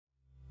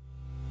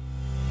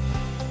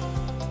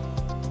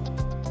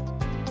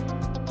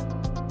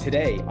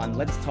Today on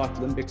Let's Talk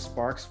Limbic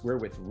Sparks, we're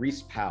with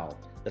Reese Powell,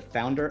 the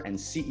founder and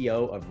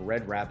CEO of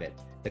Red Rabbit,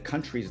 the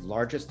country's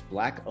largest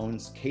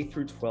Black-owned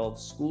K-12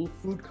 school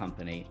food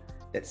company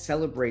that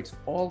celebrates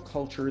all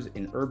cultures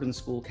in urban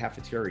school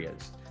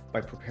cafeterias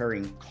by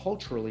preparing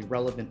culturally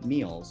relevant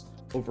meals,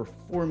 over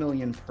 4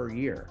 million per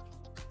year.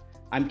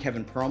 I'm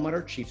Kevin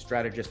Perlmutter, Chief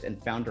Strategist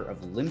and founder of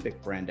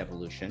Limbic Brand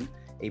Evolution,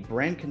 a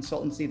brand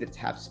consultancy that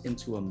taps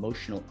into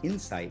emotional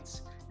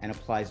insights and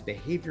applies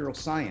behavioral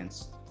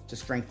science to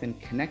strengthen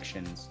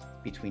connections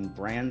between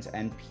brands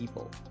and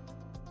people.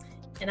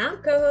 And I'm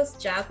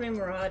co-host Jasmine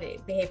Moradi,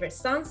 behavioral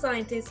sound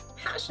scientist,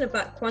 passionate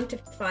about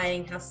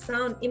quantifying how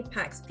sound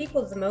impacts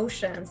people's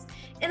emotions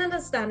and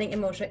understanding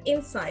emotional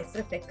insights that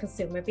affect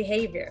consumer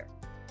behavior.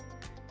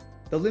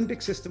 The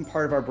limbic system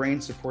part of our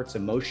brain supports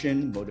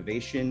emotion,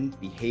 motivation,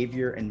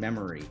 behavior, and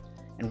memory.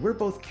 And we're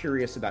both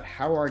curious about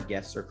how our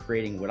guests are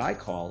creating what I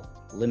call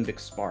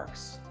limbic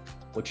sparks,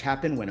 which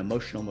happen when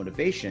emotional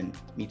motivation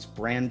meets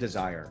brand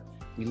desire.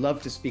 We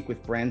love to speak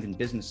with brand and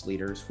business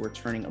leaders who are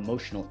turning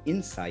emotional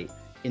insight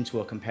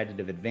into a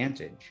competitive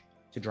advantage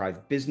to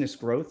drive business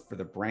growth for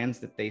the brands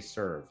that they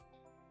serve.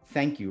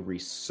 Thank you,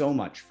 Reese, so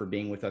much for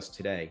being with us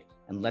today.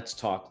 And let's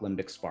talk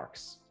Limbic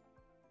Sparks.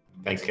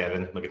 Thanks,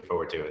 Kevin. Looking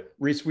forward to it.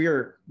 Reese, we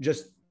are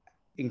just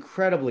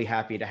incredibly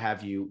happy to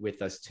have you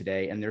with us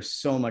today. And there's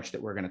so much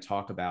that we're going to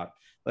talk about.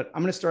 But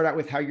I'm going to start out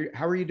with how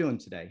are you doing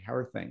today? How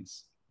are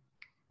things?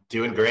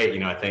 Doing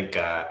great. I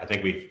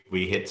think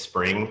we hit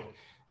spring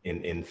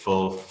in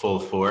full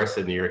force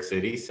in New York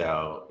City.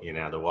 So,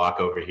 the walk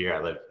over here,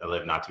 I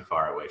live not too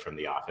far away from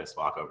the office.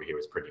 Walk over here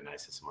was pretty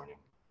nice this morning.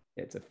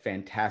 It's a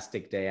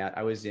fantastic day out.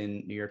 I was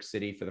in New York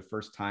City for the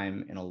first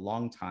time in a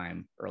long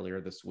time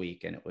earlier this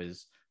week, and it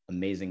was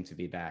amazing to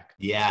be back.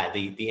 Yeah,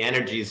 the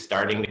energy is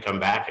starting to come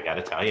back. I got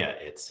to tell you,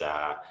 it's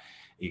I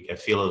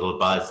feel a little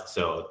buzzed.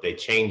 So they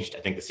changed.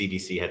 I think the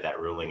CDC had that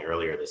ruling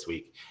earlier this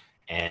week.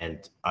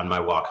 And on my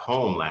walk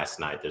home last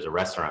night, there's a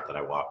restaurant that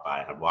I walk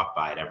by, and I've walked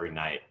by it every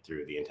night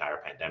through the entire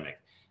pandemic.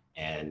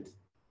 And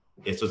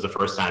this was the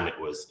first time it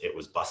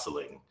was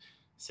bustling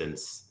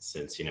since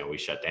we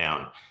shut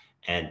down.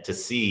 And to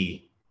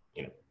see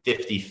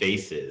 50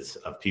 faces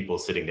of people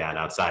sitting down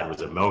outside was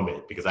a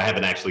moment, because I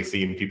haven't actually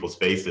seen people's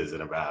faces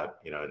in about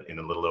in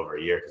a little over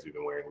a year, because we've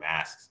been wearing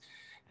masks.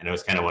 And it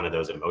was kind of one of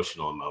those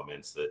emotional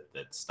moments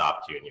that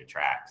stopped you in your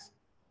tracks.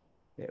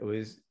 It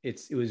was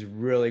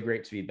really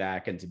great to be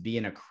back, and to be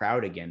in a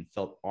crowd again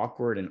felt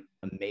awkward and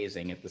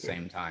amazing at the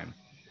same time.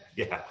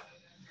 Yeah,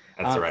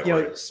 that's the right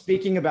word.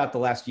 Speaking about the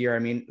last year, I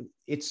mean,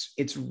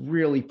 it's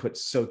really put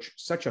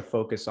such a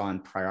focus on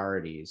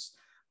priorities.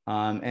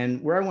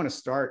 And where I want to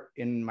start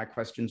in my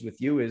questions with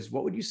you is,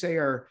 what would you say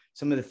are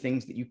some of the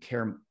things that you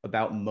care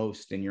about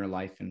most in your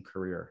life and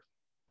career?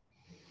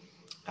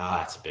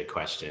 That's a big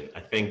question. I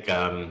think,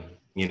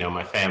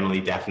 my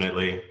family,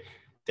 definitely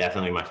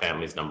my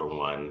family's number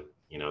one.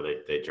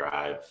 They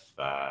drive,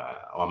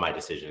 all my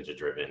decisions are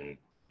driven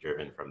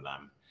from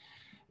them.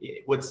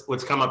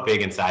 What's come up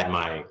big inside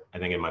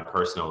in my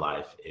personal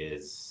life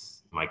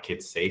is my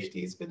kids'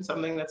 safety has been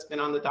something that's been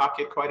on the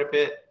docket quite a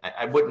bit.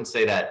 I wouldn't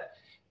say that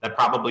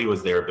probably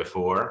was there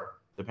before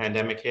the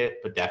pandemic hit,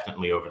 but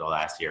definitely over the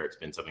last year, it's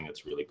been something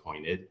that's really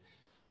pointed,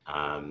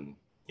 kind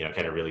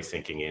of really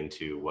sinking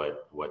into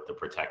what the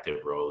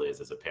protective role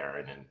is as a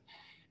parent,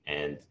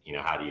 and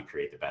how do you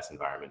create the best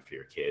environment for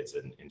your kids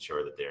and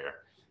ensure that they're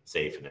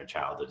safe and their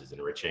childhood is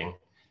enriching.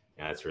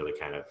 That's really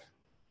kind of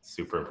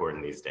super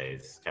important these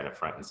days, kind of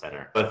front and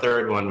center. The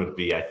third one would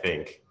be, I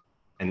think,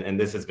 and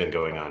this has been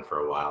going on for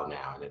a while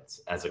now, and it's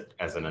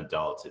as an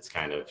adult, it's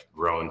kind of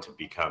grown to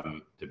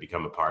become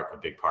a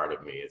big part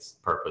of me. It's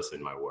purpose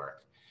in my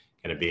work,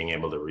 kind of being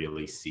able to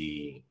really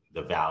see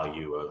the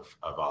value of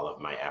all of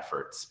my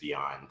efforts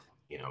beyond,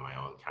 my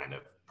own kind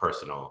of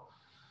personal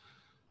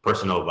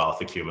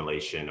wealth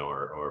accumulation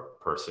or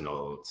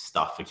personal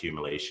stuff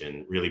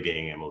accumulation, really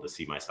being able to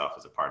see myself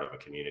as a part of a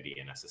community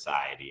and a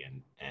society,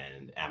 and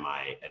am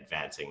I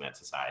advancing that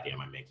society? Am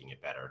I making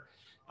it better?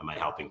 Am I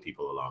helping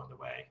people along the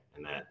way?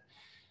 And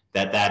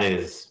that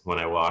is when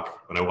I walk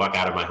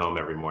out of my home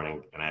every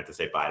morning and I have to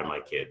say bye to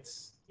my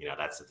kids,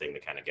 that's the thing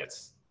that kind of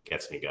gets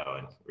me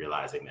going,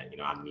 realizing that,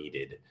 I'm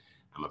needed,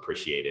 I'm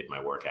appreciated, my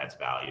work adds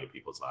value to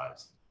people's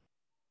lives.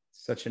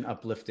 Such an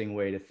uplifting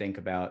way to think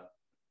about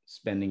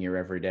spending your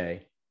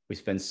everyday. We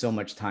spend so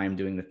much time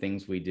doing the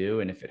things we do,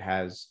 and if it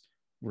has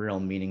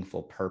real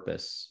meaningful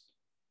purpose,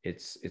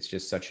 it's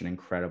just such an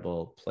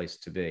incredible place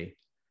to be.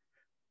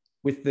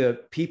 With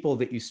the people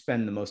that you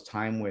spend the most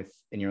time with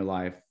in your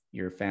life,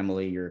 your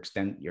family, your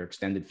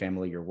extended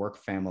family, your work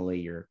family,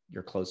 your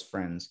close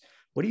friends,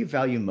 what do you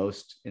value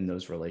most in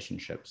those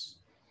relationships?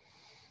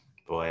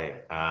 Boy,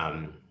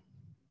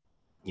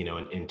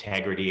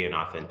 integrity and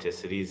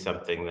authenticity is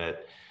something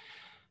that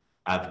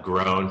I've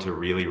grown to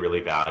really,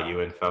 really value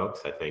in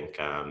folks. I think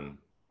I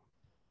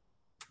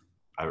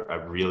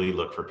really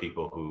look for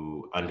people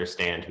who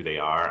understand who they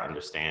are,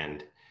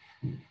 understand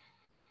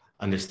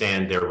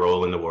their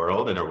role in the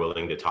world, and are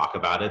willing to talk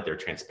about it. They're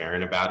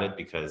transparent about it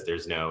because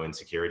there's no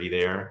insecurity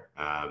there.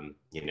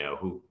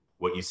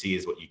 what you see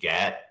is what you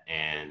get.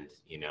 And,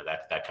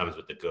 that comes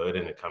with the good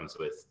and it comes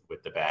with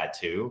the bad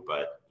too.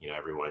 But,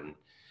 everyone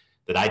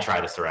that I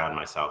try to surround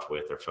myself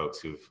with are folks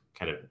who've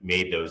kind of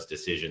made those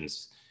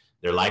decisions,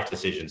 their life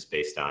decisions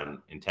based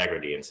on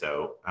integrity. And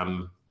so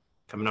I'm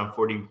coming on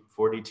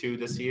 42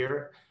 this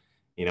year.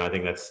 I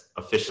think that's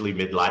officially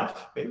midlife.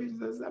 Maybe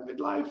is that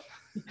midlife?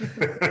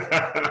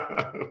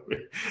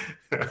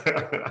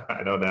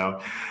 I don't know.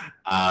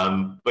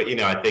 But,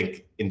 I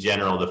think in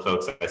general, the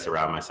folks that I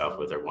surround myself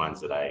with are ones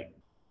that I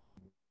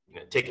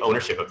take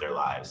ownership of their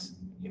lives,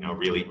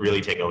 really,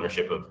 really take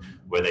ownership of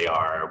where they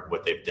are,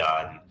 what they've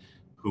done,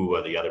 who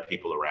are the other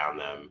people around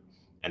them.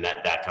 And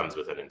that comes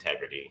with an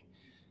integrity.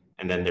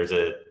 And then there's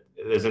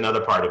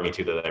another part of me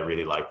too that I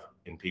really like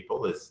in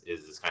people is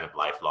this kind of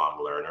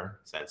lifelong learner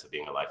sense of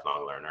being a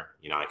lifelong learner.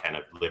 I kind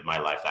of live my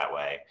life that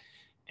way.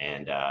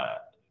 And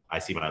I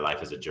see my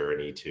life as a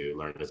journey to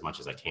learn as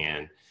much as I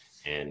can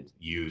and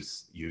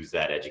use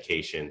that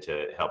education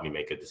to help me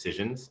make good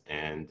decisions.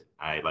 And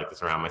I like to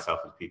surround myself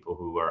with people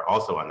who are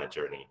also on that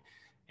journey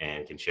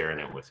and can share in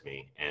it with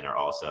me and are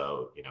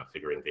also,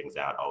 figuring things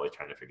out, always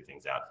trying to figure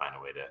things out, find a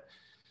way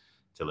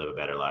to live a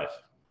better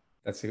life.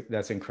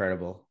 That's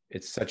incredible.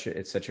 It's such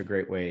a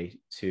great way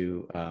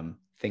to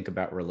think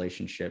about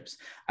relationships.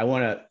 I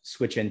want to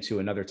switch into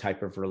another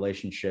type of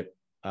relationship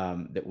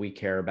that we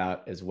care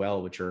about as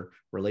well, which are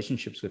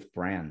relationships with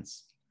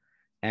brands.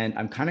 And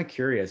I'm kind of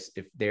curious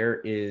if there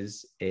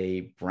is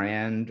a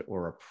brand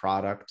or a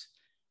product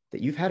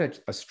that you've had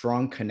a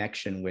strong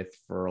connection with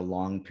for a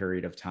long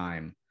period of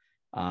time.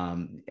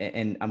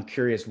 And I'm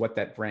curious what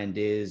that brand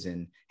is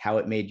and how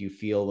it made you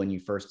feel when you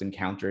first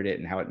encountered it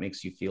and how it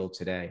makes you feel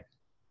today.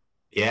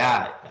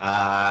 Yeah.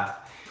 I'm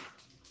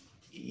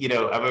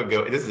going to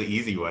go, this is the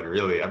easy one,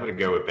 really. I'm going to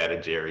go with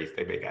Ben & Jerry's.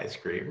 They make ice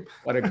cream.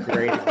 What a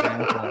great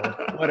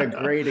example. What a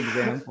great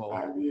example.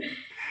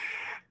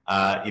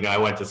 I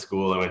went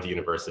to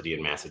university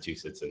in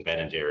Massachusetts, and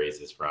Ben & Jerry's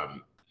is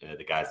from,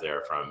 the guys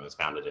there are from, it was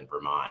founded in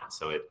Vermont.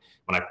 So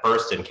when I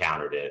first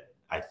encountered it,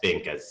 I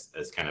think as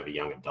kind of a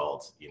young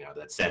adult,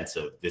 that sense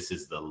of this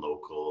is the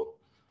local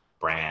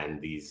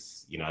brand,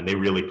 these, and they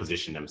really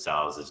position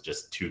themselves as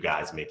just two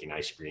guys making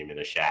ice cream in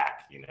a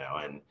shack,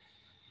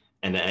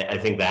 and I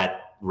think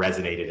that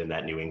resonated in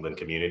that New England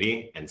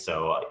community. And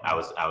so I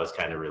was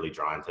kind of really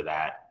drawn to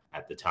that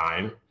at the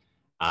time.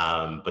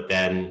 But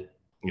then,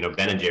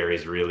 Ben &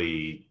 Jerry's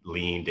really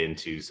leaned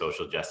into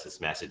social justice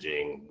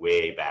messaging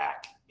way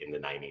back in the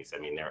 90s. I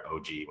mean, they're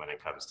OG when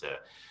it comes to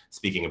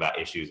speaking about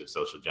issues of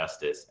social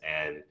justice.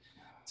 And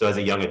so as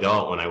a young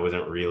adult, when I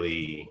wasn't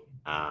really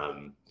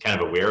kind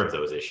of aware of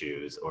those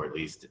issues, or at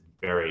least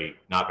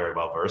not very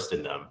well versed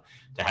in them,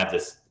 to have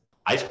this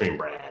ice cream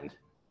brand,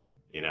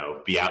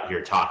 be out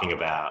here talking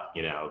about,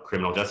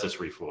 criminal justice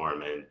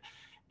reform and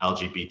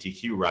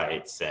LGBTQ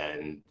rights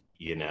and,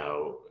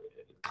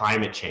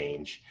 climate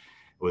change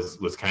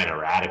was kind of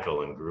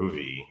radical and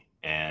groovy.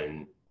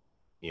 And,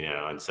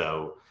 and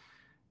so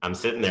I'm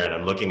sitting there and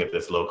I'm looking at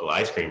this local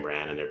ice cream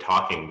brand and they're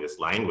talking this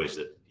language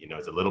that,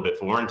 is a little bit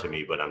foreign to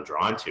me, but I'm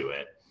drawn to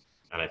it.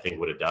 And I think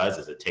what it does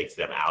is it takes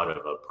them out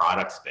of a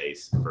product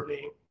space for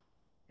me.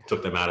 It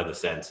took them out of the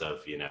sense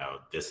of,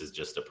 this is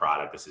just a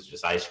product, this is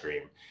just ice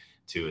cream,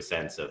 to a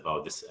sense of,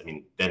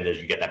 then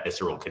you get that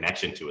visceral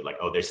connection to it. Like,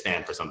 they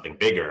stand for something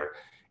bigger.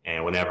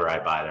 And whenever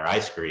I buy their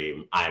ice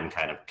cream, I'm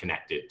kind of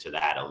connected to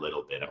that a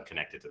little bit. I'm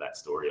connected to that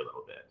story a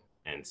little bit.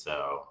 And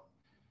so,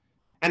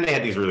 and they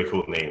had these really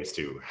cool names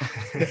too,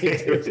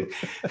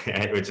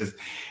 which is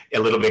a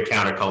little bit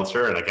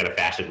counterculture. And I kind of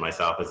fashioned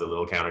myself as a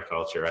little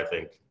counterculture, I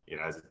think,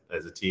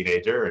 as a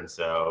teenager. And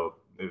so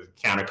it was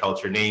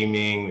counterculture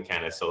naming, the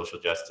kind of social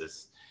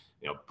justice,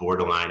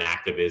 borderline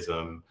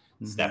activism,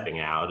 stepping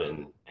out,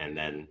 and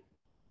then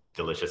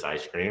delicious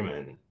ice cream.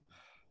 And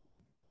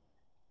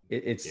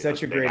it's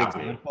such a great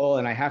example.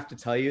 And I have to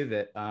tell you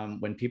that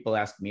when people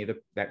ask me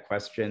that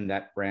question,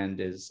 that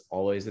brand is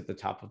always at the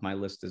top of my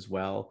list as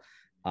well.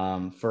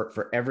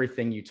 For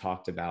everything you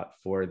talked about,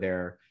 for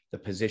the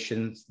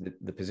positions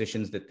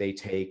that they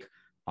take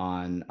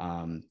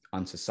on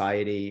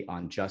society,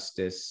 on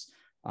justice,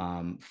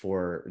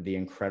 for the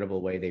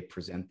incredible way they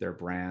present their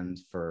brand,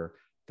 for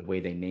the way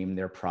they name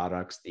their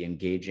products, the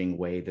engaging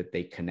way that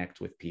they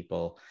connect with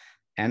people.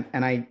 And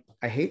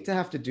I hate to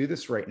have to do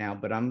this right now,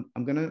 but I'm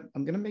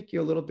gonna make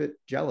you a little bit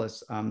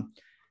jealous.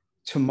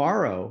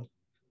 Tomorrow,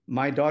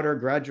 my daughter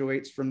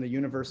graduates from the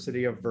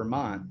University of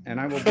Vermont,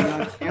 and I will be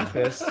on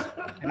campus,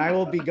 and I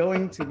will be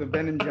going to the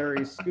Ben &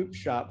 Jerry's scoop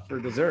shop for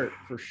dessert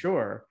for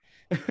sure.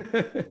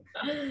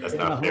 That's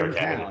not fair,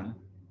 Ken.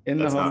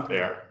 That's not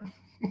fair.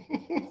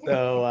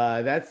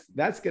 So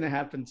that's going to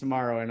happen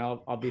tomorrow, and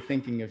I'll be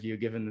thinking of you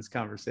given this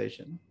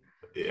conversation.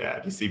 Yeah,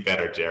 if you see Ben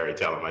or Jerry,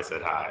 tell them I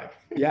said hi.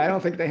 Yeah, I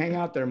don't think they hang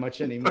out there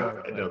much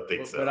anymore. I don't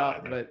think so.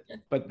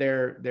 But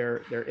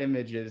their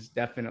image is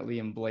definitely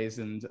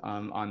emblazoned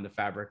on the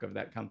fabric of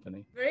that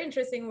company. Very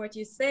interesting what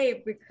you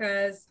say,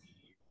 because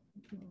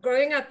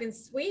growing up in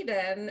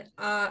Sweden,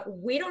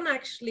 we don't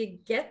actually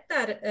get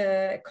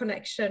that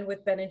connection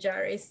with Ben and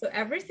Jerry's. So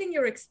everything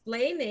you're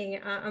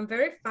explaining, I'm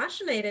very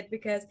fascinated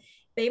because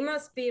they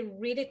must be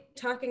really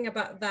talking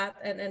about that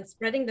and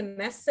spreading the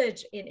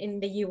message in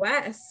the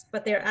US,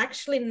 but they're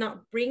actually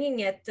not bringing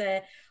it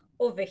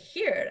over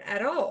here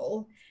at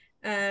all.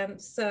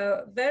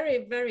 So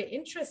very, very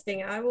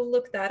interesting. I will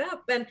look that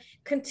up. And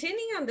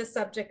continuing on the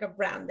subject of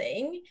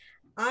branding,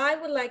 I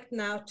would like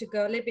now to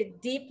go a little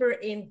bit deeper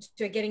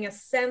into getting a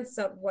sense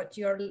of what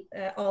you're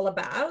all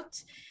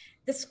about.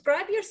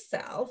 Describe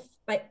yourself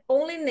by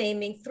only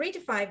naming 3 to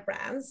 5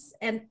 brands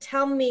and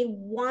tell me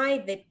why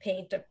they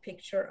paint a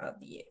picture of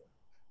you.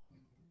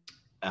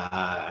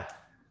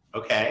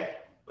 Okay,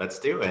 let's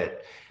do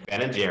it.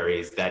 Ben and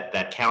Jerry's,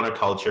 that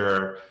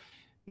counterculture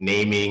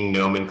naming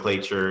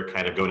nomenclature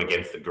kind of going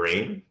against the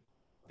grain,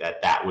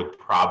 that would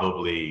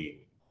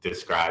probably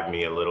describe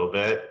me a little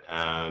bit.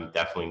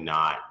 Definitely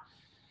not.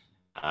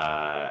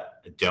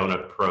 Don't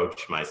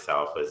approach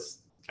myself as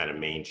kind of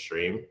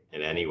mainstream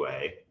in any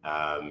way,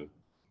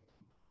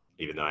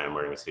 even though I am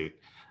wearing a suit.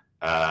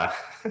 I've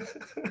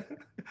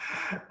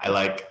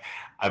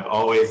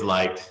always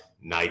liked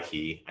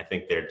Nike. I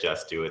think their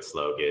 "Just Do It"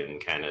 slogan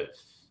kind of,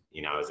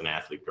 I was an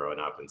athlete growing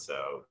up, and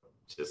so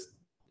just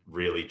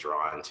really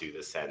drawn to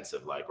the sense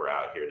of like, we're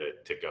out here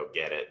to go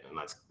get it, and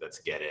let's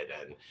get it.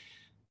 And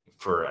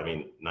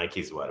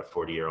Nike's what, a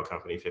 40-year-old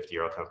company,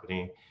 50-year-old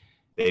company.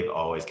 They've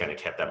always kind of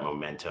kept that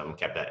momentum,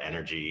 kept that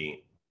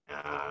energy.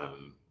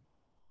 And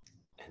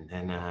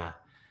then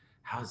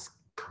how's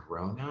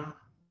Corona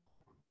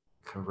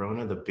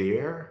the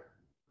beer?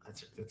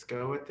 Let's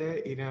go with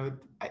it.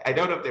 I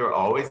don't know if they were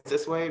always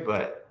this way,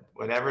 but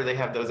whenever they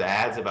have those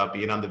ads about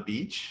being on the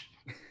beach,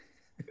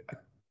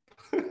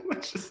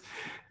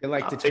 you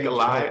like to take a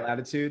line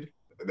attitude.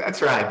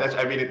 That's right.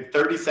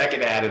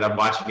 30-second ad, and I'm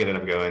watching it and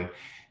I'm going,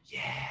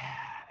 yeah,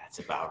 that's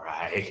about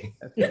right.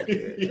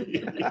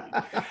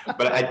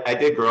 But I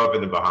did grow up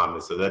in the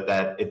Bahamas, so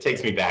that it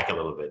takes me back a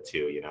little bit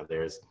too.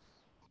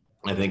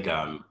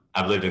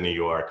 I've lived in New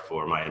York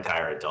for my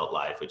entire adult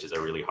life, which is a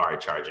really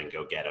hard charging,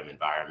 go get 'em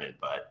environment.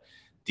 But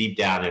deep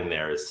down in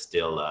there is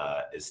still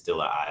an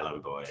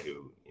island boy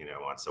who,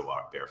 wants to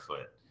walk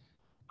barefoot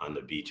on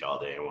the beach all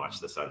day and watch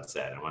the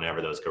sunset. And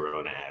whenever those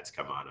Corona ads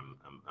come on,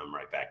 I'm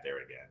right back there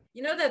again.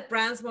 You know that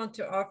brands want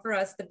to offer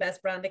us the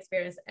best brand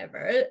experience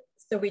ever,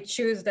 so we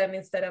choose them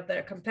instead of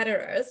their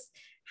competitors.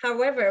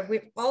 However,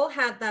 we've all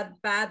had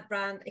that bad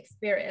brand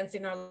experience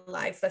in our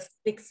lives that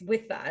sticks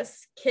with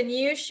us. Can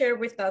you share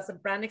with us a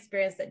brand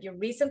experience that you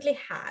recently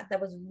had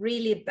that was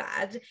really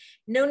bad?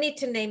 No need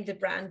to name the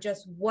brand,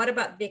 just what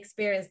about the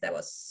experience that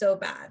was so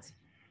bad?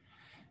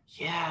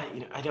 Yeah,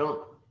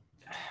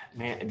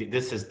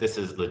 this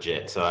is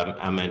legit. So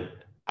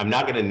I'm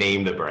not going to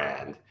name the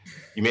brand.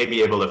 You may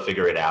be able to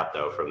figure it out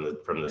though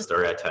from the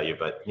story I tell you.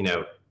 But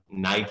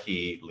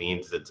Nike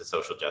leans into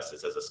social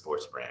justice as a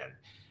sports brand,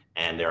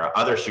 and there are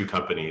other shoe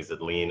companies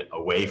that lean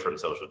away from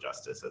social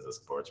justice as a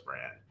sports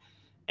brand.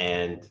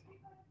 And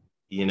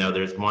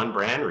there's one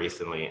brand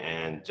recently,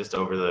 and just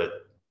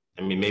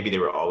maybe they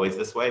were always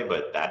this way,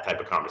 but that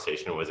type of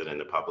conversation wasn't in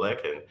the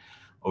public. And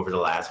over the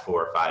last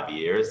 4 or 5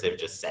 years, they've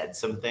just said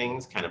some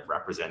things, kind of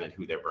represented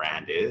who their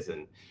brand is.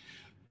 And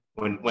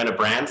when a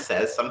brand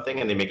says something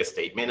and they make a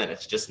statement and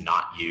it's just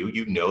not you,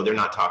 they're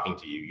not talking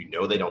to you.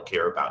 They don't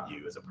care about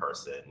you as a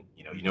person.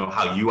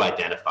 How you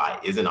identify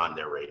isn't on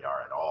their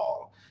radar at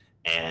all.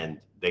 And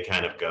they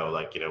kind of go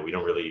like, we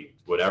don't really,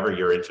 whatever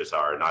your interests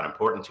are not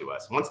important to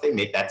us. Once they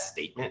make that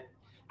statement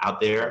out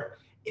there,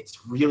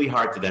 it's really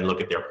hard to then look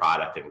at their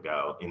product and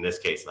go, in this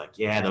case, like,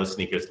 yeah, those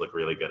sneakers look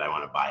really good, I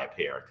want to buy a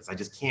pair. Because I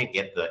just can't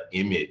get the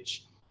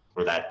image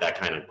or that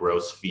kind of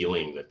gross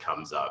feeling that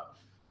comes up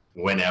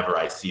whenever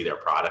I see their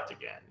product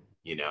again.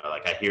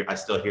 I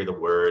still hear the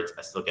words,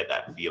 I still get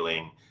that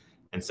feeling.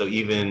 And so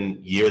even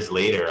years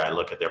later, I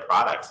look at their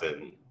products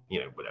and,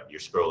 whatever,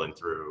 you're scrolling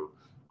through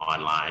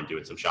online,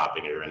 doing some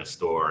shopping, or you're in a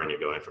store and you're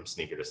going from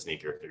sneaker to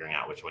sneaker, figuring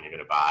out which one you're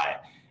going to buy.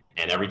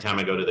 And every time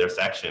I go to their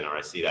section or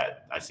I see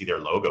their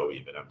logo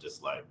even, I'm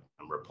just like,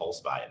 I'm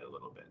repulsed by it a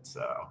little bit.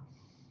 So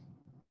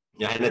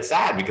yeah, and it's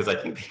sad because I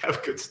think they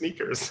have good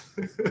sneakers.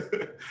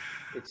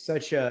 It's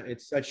such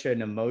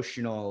an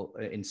emotional,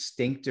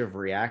 instinctive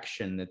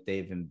reaction that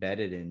they've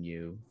embedded in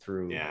you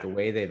through the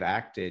way they've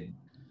acted.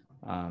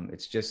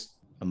 It's just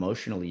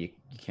emotionally, you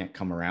can't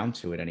come around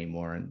to it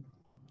anymore. And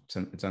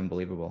it's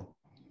unbelievable.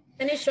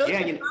 And it shows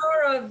the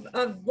power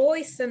of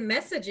voice and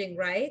messaging,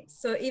 right?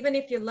 So even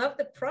if you love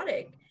the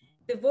product,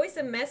 the voice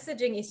and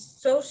messaging is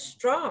so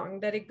strong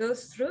that it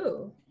goes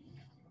through.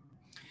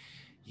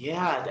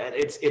 Yeah,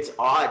 it's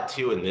odd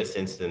too in this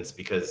instance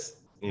because,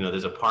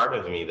 there's a part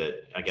of me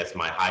that I guess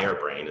my higher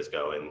brain is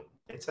going,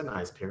 it's a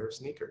nice pair of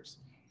sneakers.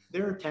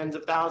 There are tens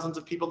of thousands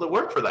of people that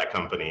work for that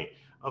company.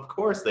 Of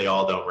course, they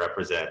all don't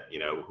represent,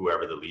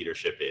 whoever the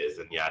leadership is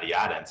and yada,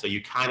 yada. And so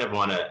you kind of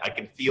I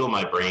can feel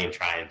my brain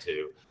trying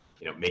to,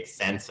 make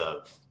sense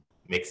of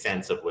make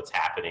sense of what's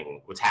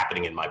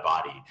happening in my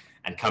body,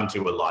 and come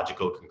to a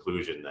logical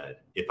conclusion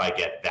that if I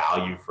get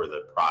value for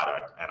the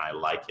product and I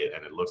like it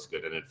and it looks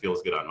good and it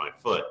feels good on my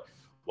foot,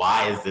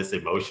 why is this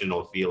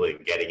emotional feeling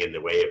getting in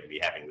the way of me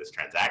having this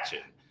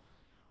transaction?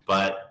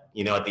 But,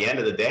 you know, at the end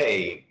of the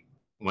day,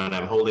 when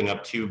I'm holding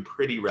up two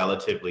pretty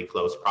relatively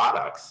close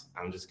products,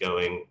 I'm just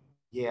going,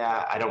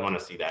 yeah, I don't want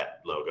to see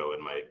that logo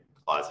in my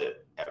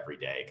closet every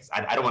day, because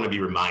I don't want to be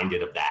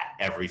reminded of that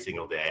every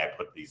single day I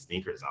put these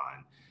sneakers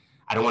on.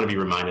 I don't want to be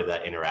reminded of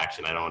that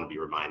interaction. I don't want to be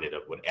reminded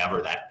of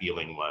whatever that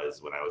feeling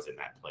was when I was in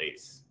that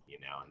place, you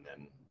know, and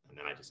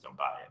then I just don't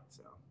buy it.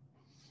 So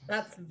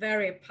that's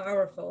very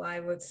powerful,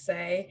 I would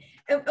say.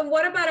 And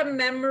what about a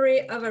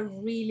memory of a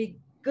really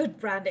good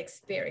brand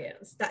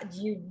experience that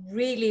you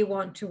really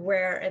want to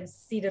wear and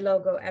see the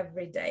logo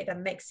every day, that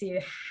makes you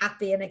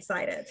happy and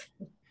excited?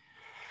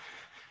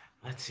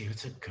 Let's see,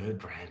 what's a good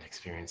brand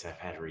experience I've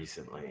had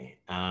recently?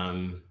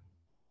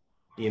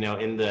 You know,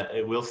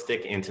 we'll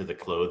stick into the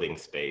clothing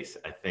space.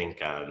 I think,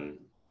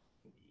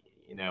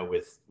 you know,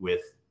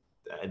 with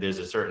there's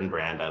a certain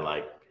brand I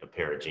like, a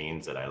pair of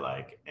jeans that I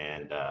like.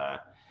 And,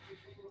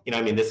 you know,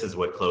 I mean, this is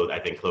what I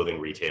think clothing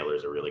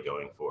retailers are really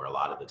going for a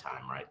lot of the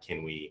time, right?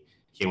 Can we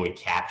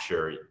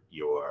capture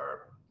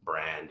your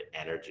brand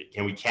energy?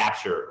 Can we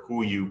capture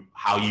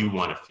how you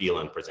want to feel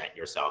and present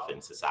yourself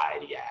in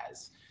society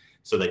as,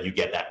 so that you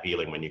get that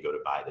feeling when you go to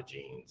buy the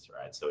jeans,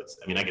 right? So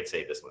I mean, I could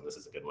say this one, this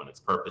is a good one. It's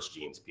Purpose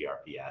Jeans,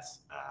 PRPS.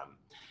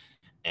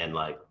 And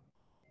like,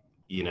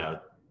 you know,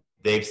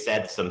 they've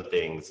said some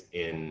things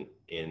in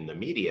the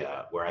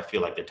media where I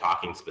feel like they're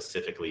talking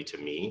specifically to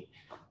me.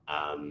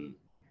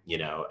 You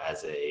know,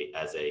 as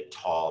a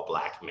tall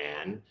Black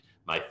man,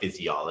 my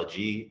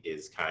physiology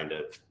is kind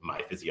of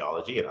my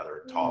physiology, and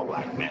other tall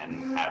Black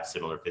men have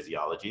similar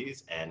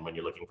physiologies. And when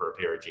you're looking for a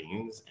pair of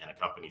jeans and a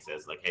company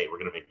says like, hey, we're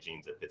going to make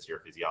jeans that fits your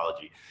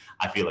physiology,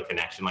 I feel a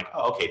connection, like,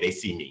 oh, okay, they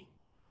see me,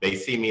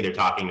 they're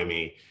talking to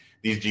me.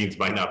 These jeans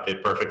might not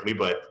fit perfectly,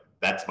 but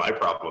that's my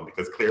problem,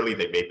 because clearly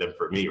they made them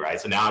for me,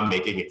 right? So now I'm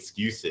making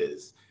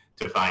excuses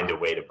to find a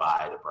way to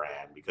buy the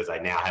brand, because I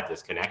now have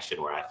this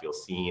connection where I feel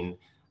seen,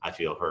 I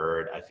feel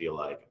heard. I feel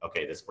like,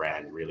 okay, this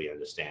brand really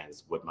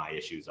understands what my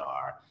issues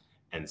are.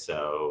 And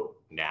so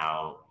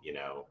now, you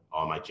know,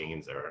 all my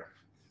jeans are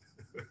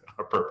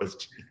Purpose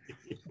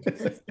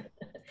jeans.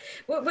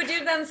 Would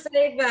you then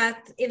say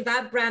that in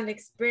that brand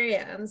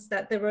experience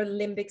that there were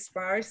limbic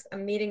sparks, a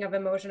meeting of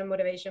emotion and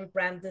motivation,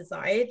 brand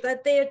desire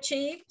that they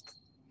achieved?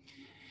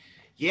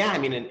 Yeah, I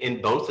mean,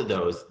 in both of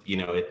those, you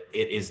know, it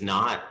is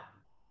not,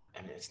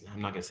 I mean, I'm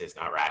not going to say it's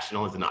not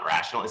rational. Is it not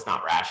rational? It's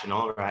not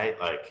rational, right?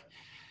 Like,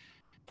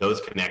 those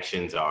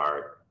connections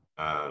are,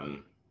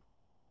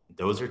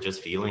 those are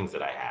just feelings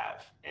that I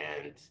have.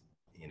 And,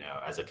 you know,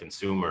 as a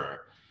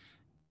consumer,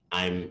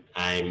 I'm,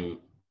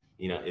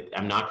 you know,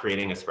 I'm not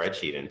creating a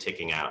spreadsheet and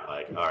ticking out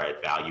like, all right,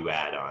 value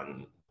add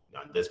on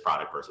this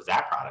product versus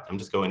that product. I'm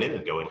just going in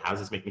and going, how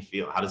does this make me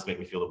feel? How does it make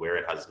me feel to wear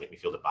it? How does it make me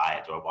feel to buy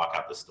it? Do I walk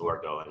out the store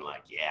going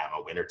like, yeah,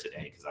 I'm a winner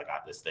today because I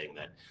got this thing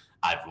that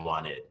I've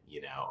wanted,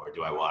 you know, or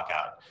do I walk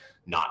out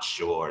not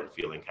sure and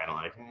feeling kind of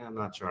like, I'm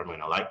not sure I'm going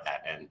to like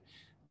that. And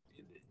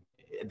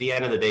at the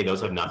end of the day,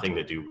 those have nothing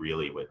to do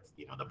really with,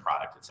 you know, the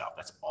product itself.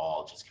 That's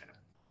all just kind of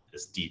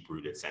this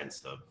deep-rooted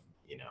sense of,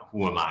 you know,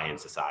 who am I in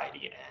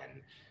society,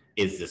 and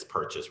is this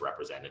purchase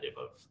representative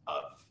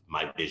of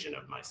my vision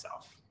of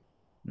myself?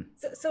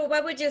 So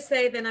what would you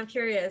say then? I'm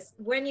curious,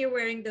 when you're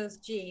wearing those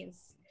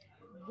jeans,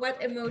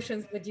 what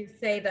emotions would you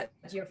say that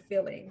you're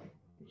feeling?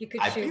 You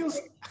could choose.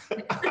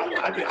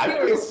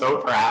 I feel so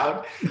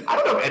proud. I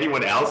don't know if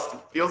anyone else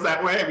feels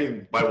that way. I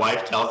mean, my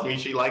wife tells me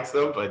she likes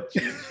them, but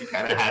she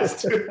kind of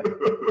has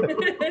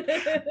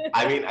to.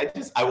 I mean,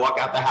 I walk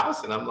out the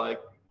house and I'm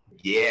like,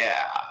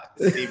 yeah,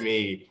 see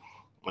me,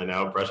 you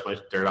know, brush my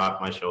dirt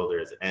off my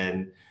shoulders.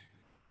 And,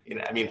 you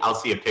know, I mean, I'll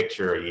see a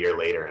picture a year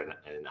later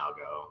and I'll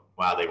go,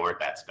 wow, they weren't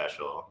that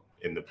special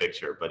in the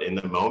picture. But in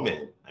the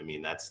moment, I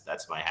mean, that's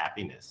my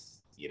happiness.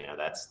 You know,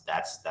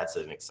 that's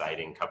an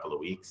exciting couple of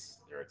weeks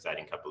or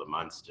exciting couple of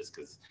months, just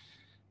because,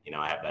 you know,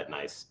 I have that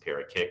nice pair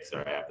of kicks,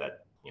 or I have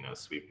that, you know,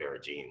 sweet pair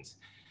of jeans.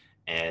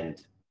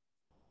 And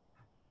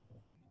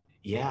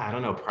yeah, I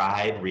don't know,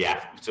 pride,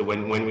 react. So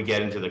when we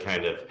get into the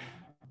kind of,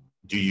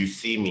 do you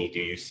see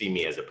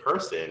me as a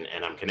person,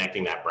 and I'm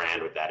connecting that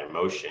brand with that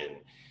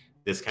emotion,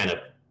 this kind of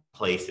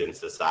place in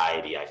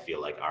society, I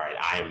feel like, all right,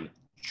 I'm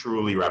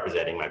truly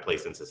representing my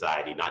place in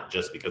society, not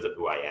just because of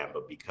who I am,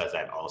 but because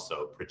I'm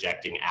also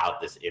projecting out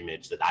this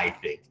image that I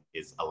think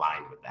is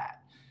aligned with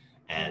that.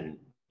 And,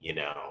 you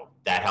know,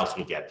 that helps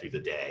me get through the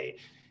day.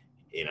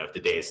 You know, if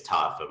the day is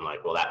tough, I'm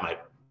like, well, that might,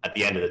 at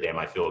the end of the day, I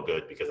might feel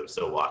good because I'm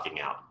still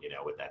walking out, you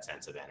know, with that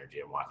sense of energy.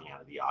 I'm walking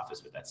out of the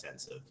office with that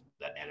sense of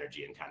that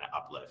energy and kind of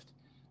uplift.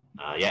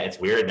 Yeah, it's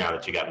weird now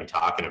that you got me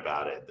talking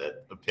about it,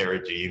 that a pair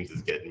of jeans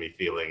is getting me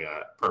feeling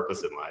a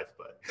purpose in life,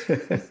 but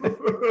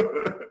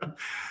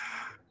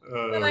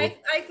But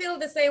I feel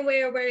the same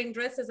way of wearing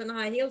dresses and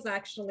high heels.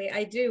 Actually,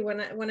 I do.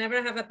 Whenever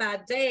I have a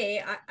bad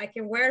day, I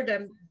can wear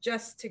them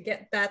just to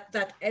get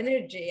that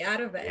energy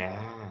out of it.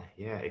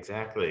 Yeah,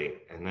 exactly.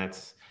 And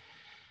that's,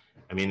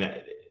 I mean,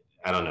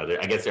 I don't know.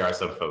 I guess there are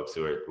some folks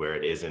where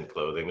it isn't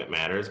clothing that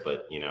matters,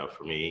 but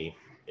for me,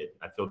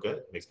 I feel good.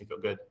 It makes me feel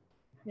good.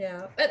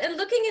 Yeah, and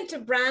looking into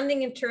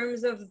branding in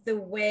terms of the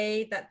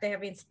way that they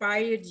have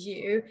inspired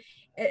you,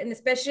 and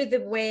especially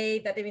the way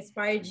that they've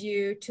inspired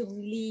you to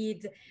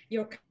lead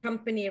your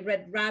company,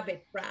 Red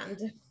Rabbit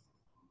brand.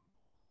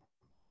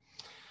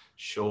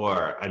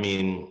 Sure. I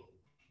mean,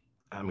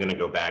 I'm going to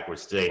go back. We're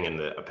staying in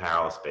the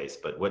apparel space,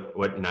 but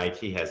what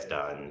Nike has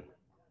done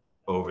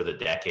over the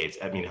decades.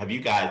 I mean, did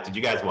you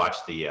guys watch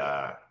the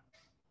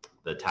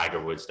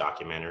Tiger Woods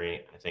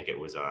documentary? I think it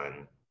was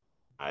on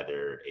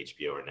either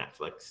HBO or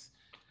Netflix.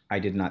 I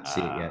did not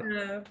see it yet.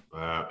 No.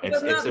 It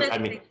was not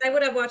Netflix. I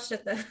would have watched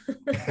it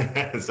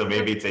though. So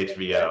maybe it's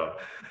HBO.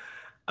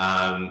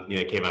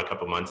 It came out a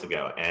couple months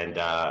ago, and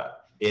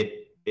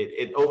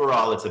it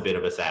overall, it's a bit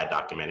of a sad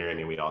documentary. I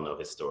mean, we all know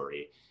his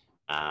story.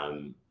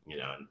 An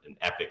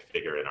epic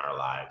figure in our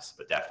lives,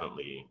 but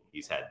definitely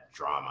he's had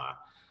drama.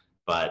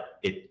 But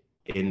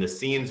in the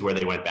scenes where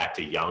they went back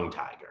to young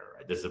Tiger,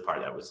 right, this is the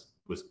part that was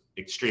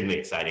extremely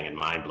exciting and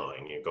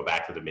mind-blowing. You go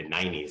back to the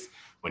mid-90s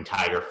when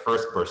Tiger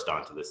first burst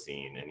onto the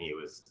scene, and he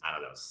was,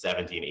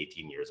 17,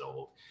 18 years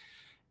old.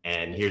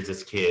 And here's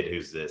this kid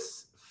who's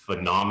this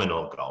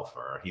phenomenal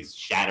golfer. He's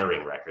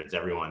shattering records.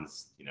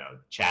 Everyone's,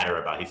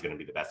 chatter about he's going to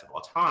be the best of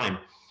all time.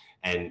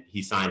 And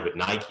he signed with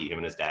Nike. Him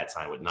and his dad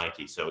signed with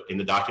Nike. So in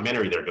the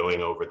documentary, they're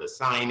going over the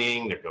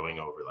signing. They're going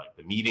over like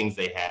the meetings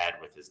they had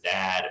with his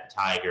dad and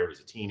Tiger, who's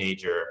a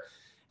teenager.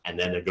 And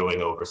then they're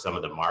going over some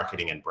of the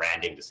marketing and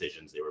branding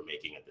decisions they were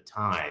making at the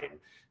time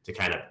to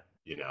kind of,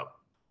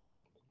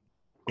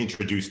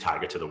 introduce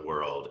Tiger to the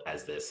world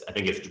as this. I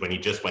think it's when he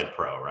just went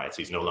pro, right?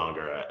 So he's no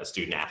longer a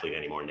student athlete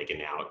anymore, and they can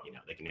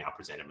now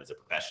present him as a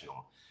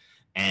professional.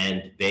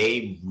 And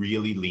they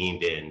really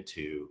leaned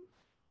into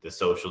the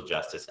social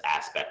justice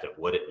aspect of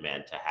what it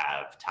meant to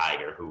have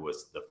Tiger, who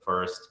was the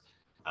first,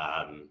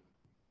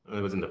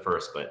 it wasn't the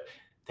first, but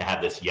to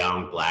have this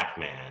young Black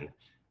man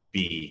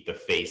be the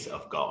face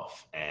of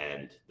golf.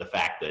 And the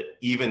fact that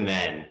even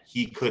then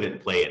he couldn't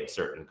play at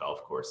certain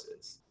golf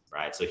courses,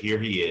 right? So here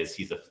he is,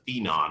 he's a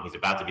phenom, he's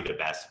about to be the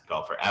best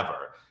golfer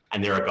ever.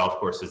 And there are golf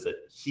courses that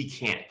he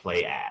can't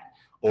play at,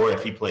 or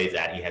if he plays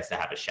at, he has to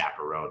have a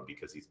chaperone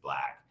because he's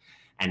Black.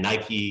 And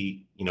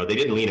Nike, they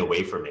didn't lean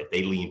away from it.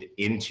 They leaned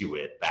into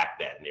it back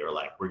then. They were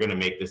like, we're going to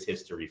make this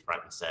history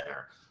front and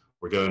center.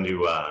 We're going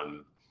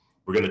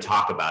to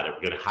talk about it.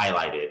 We're going to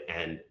highlight it,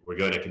 and we're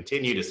going to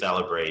continue to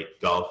celebrate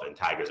golf and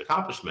Tiger's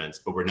accomplishments,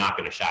 but we're not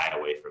going to shy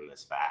away from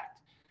this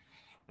fact.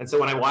 And so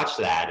when I watched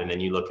that, and then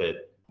you look at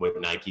what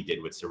Nike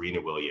did with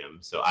Serena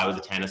Williams. So I was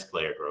a tennis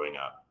player growing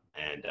up.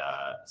 And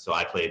so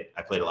I played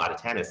a lot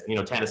of tennis.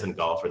 Tennis and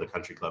golf are the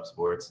country club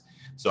sports.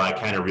 So I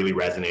kind of really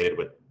resonated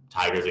with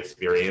Tiger's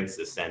experience,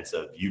 the sense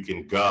of you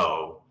can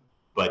go,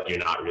 but you're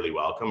not really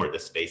welcome, or the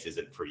space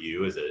isn't for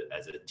you as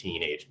a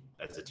teenage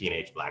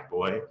Black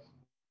boy.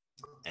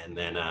 And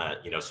then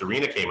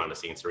Serena came on the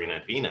scene, Serena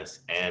and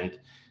Venus, and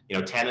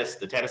the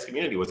tennis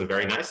community wasn't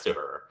very nice to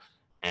her,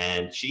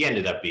 and she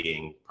ended up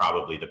being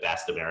probably the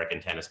best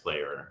American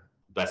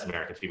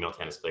female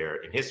tennis player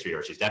in history,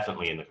 or she's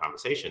definitely in the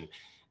conversation.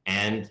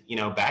 And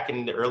back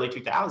in the early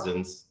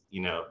 2000s,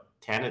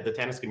 the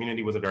tennis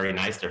community wasn't very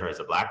nice to her as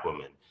a Black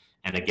woman.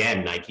 And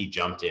again, Nike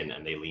jumped in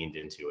and they leaned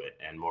into it.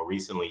 And more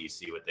recently, you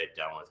see what they've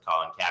done with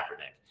Colin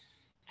Kaepernick.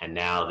 And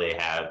now they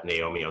have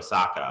Naomi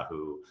Osaka,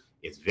 who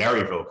is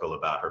very vocal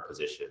about her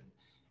position.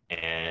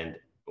 And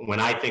when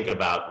I think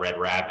about Red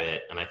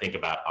Rabbit and I think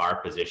about our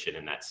position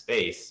in that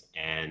space,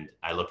 and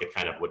I look at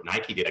kind of what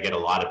Nike did, I get a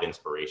lot of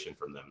inspiration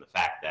from them. The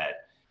fact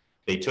that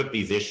they took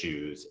these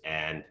issues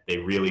and they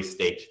really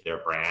staked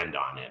their brand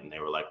on it. And they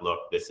were like,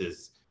 look, this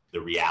is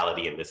the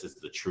reality and this is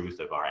the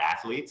truth of our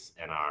athletes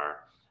and our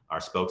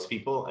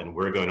spokespeople, and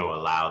we're going to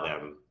allow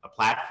them a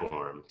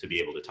platform to be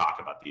able to talk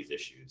about these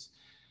issues.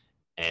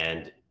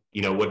 And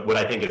what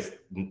I think is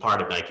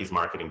part of Nike's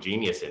marketing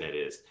genius in it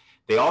is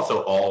they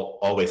also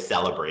always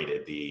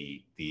celebrated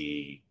the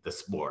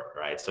sport,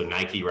 right? So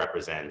Nike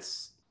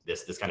represents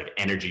this kind of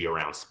energy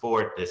around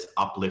sport, this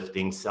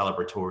uplifting,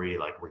 celebratory,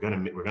 like we're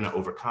gonna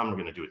overcome, we're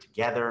gonna do it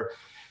together.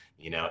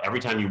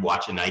 Every time you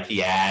watch a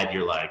Nike ad,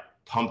 you're like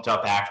pumped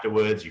up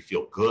afterwards, you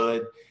feel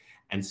good.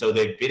 And so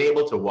they've been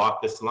able to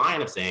walk this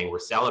line of saying, we're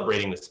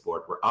celebrating the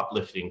sport, we're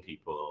uplifting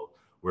people,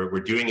 we're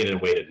doing it in a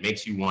way that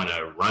makes you want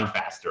to run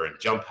faster and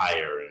jump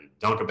higher and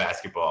dunk a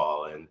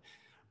basketball.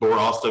 But we're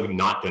also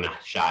not going to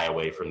shy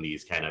away from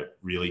these kind of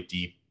really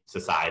deep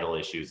societal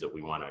issues that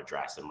we want to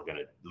address. And we're going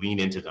to lean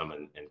into them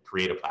and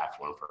create a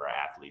platform for our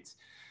athletes.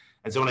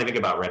 And so when I think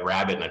about Red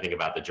Rabbit and I think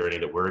about the journey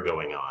that we're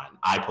going on,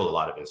 I pull a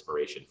lot of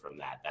inspiration from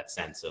that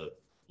sense of,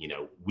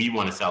 we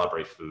want to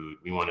celebrate food.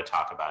 We want to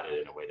talk about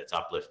it in a way that's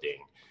uplifting,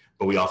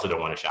 but we also don't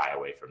want to shy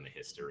away from the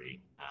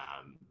history.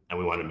 And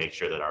we want to make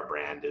sure that our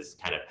brand is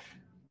kind of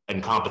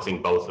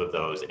encompassing both of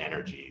those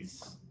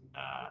energies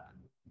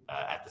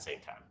at the same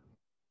time.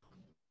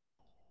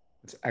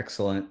 It's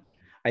excellent.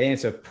 I think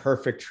it's a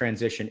perfect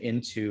transition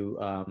into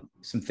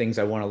some things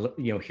I want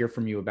to hear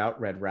from you about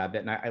Red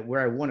Rabbit. And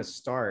where I want to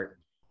start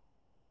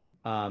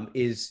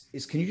is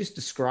can you just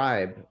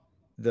describe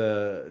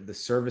the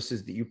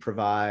services that you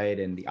provide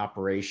and the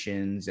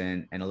operations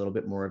and a little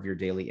bit more of your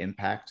daily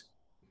impact?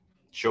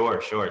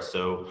 Sure.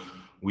 So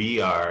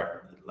we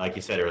are, like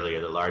you said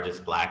earlier, the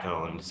largest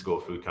Black-owned school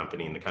food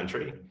company in the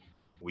country.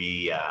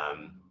 We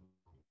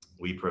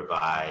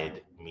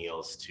provide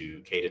meals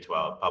to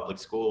K-12 public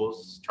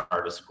schools,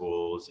 charter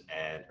schools,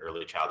 and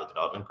early childhood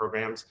development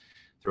programs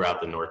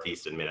throughout the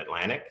Northeast and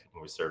Mid-Atlantic.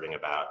 We're serving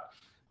about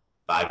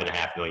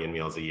 5.5 million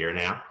meals a year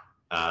now.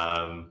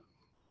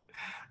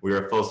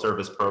 We're a full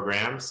service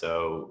program,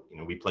 so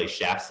we place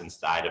chefs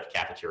inside of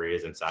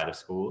cafeterias inside of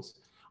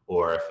schools,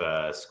 or if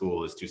a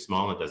school is too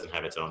small and doesn't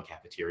have its own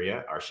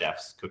cafeteria, our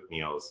chefs cook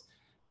meals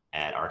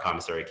at our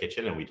commissary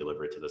kitchen and we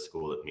deliver it to the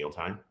school at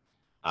mealtime.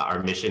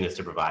 Our mission is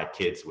to provide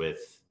kids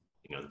with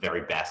the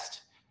very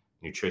best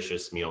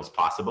nutritious meals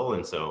possible,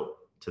 and so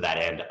to that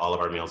end, all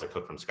of our meals are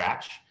cooked from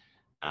scratch.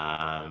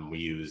 We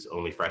use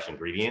only fresh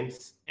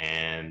ingredients,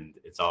 and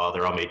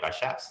they're all made by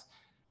chefs.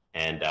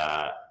 And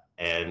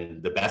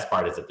the best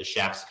part is that the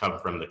chefs come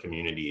from the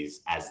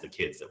communities as the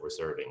kids that we're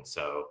serving.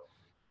 So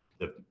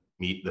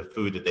the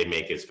food that they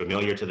make is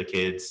familiar to the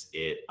kids.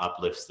 It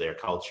uplifts their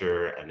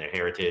culture and their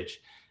heritage.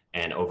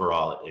 And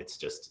overall,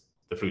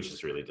 the food's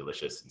just really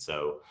delicious. And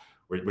so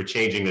we're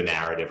changing the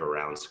narrative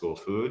around school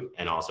food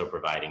and also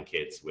providing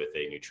kids with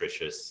a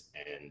nutritious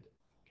and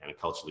kind of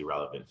culturally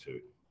relevant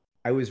food.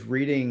 I was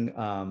reading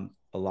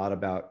a lot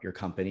about your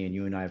company, and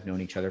you and I have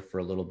known each other for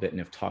a little bit and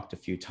have talked a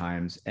few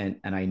times. And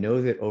I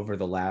know that over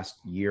the last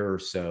year or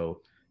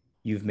so,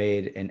 you've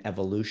made an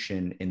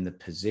evolution in the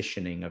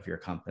positioning of your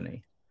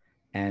company.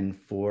 And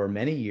for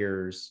many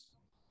years,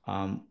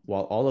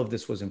 while all of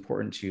this was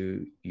important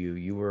to you,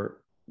 you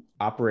were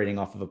operating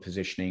off of a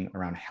positioning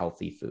around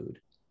healthy food.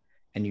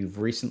 And you've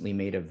recently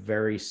made a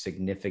very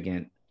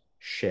significant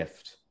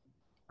shift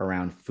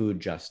around food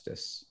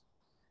justice.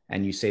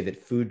 And you say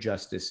that food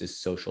justice is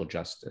social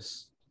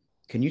justice.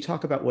 Can you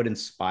talk about what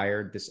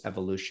inspired this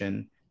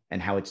evolution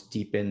and how it's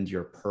deepened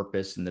your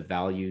purpose and the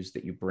values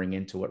that you bring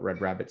into what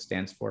Red Rabbit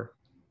stands for?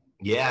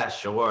 Yeah,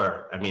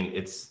 sure. I mean,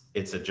 it's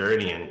a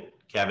journey, and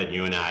Kevin,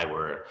 you and I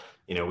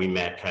we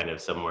met kind of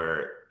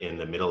somewhere in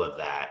the middle of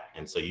that.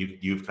 And so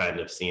you've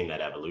kind of seen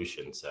that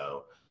evolution.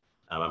 So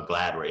I'm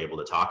glad we're able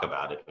to talk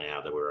about it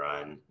now that we're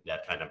on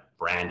that kind of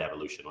brand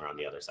evolution. We're on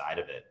the other side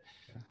of it.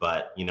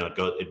 But,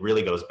 it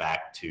really goes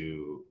back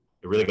to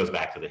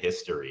the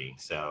history.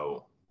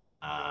 So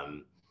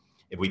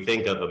if we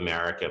think of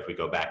America, if we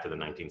go back to the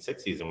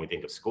 1960s and we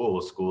think of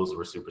schools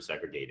were super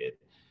segregated.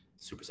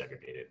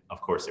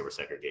 Of course, they were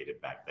segregated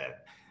back then.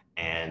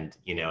 And,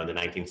 in the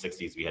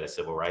 1960s, we had a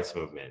civil rights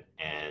movement.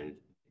 And,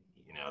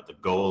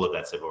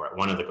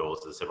 one of the goals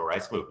of the civil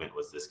rights movement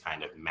was this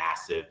kind of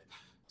massive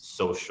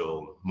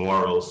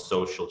moral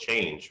social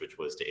change, which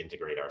was to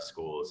integrate our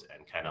schools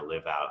and kind of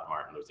live out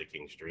Martin Luther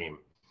King's dream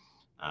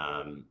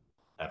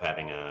of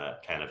having a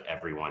kind of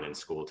everyone in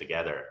school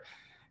together.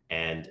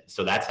 And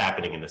so that's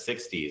happening in the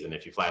 60s. And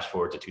if you flash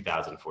forward to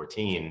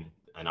 2014,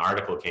 an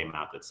article came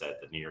out that said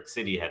that New York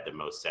City had the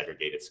most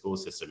segregated school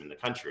system in the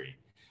country.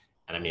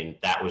 And I mean,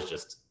 that was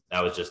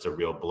just a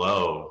real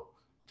blow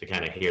to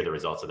kind of hear the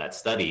results of that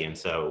study. And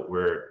so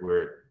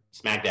we're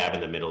smack dab in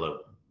the middle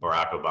of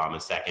Barack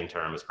Obama's second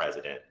term as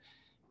president.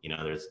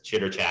 There's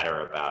chitter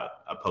chatter about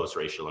a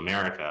post-racial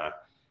America.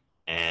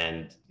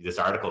 And this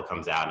article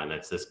comes out and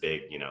it's this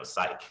big,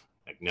 psych.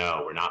 Like,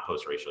 no, we're not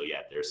post-racial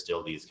yet. There's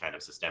still these kind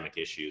of systemic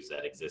issues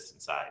that exist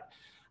inside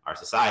our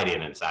society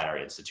and inside our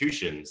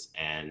institutions.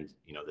 And,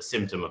 the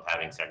symptom of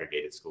having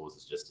segregated schools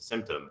is just a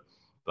symptom,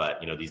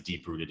 but, these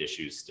deep-rooted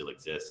issues still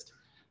exist.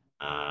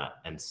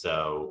 And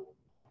so,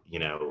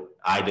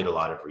 I did a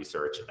lot of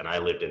research and I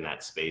lived in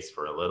that space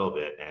for a little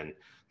bit and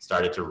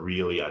started to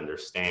really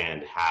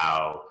understand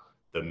how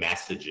the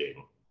messaging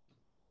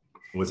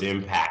was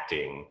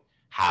impacting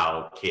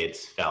how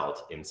kids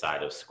felt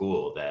inside of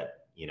school, that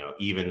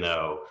even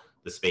though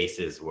the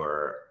spaces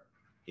were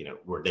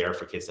there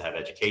for kids to have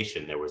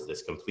education, there was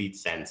this complete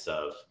sense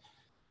of,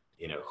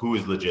 who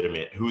is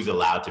legitimate, who's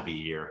allowed to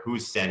be here,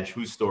 whose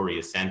story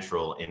is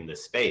central in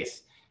this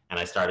space. And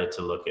I started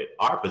to look at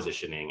our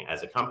positioning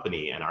as a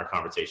company and our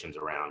conversations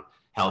around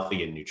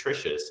healthy and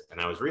nutritious.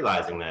 And I was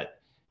realizing that,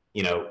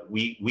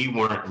 we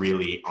weren't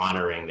really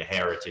honoring the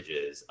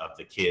heritages of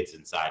the kids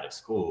inside of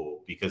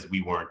school because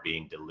we weren't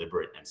being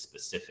deliberate and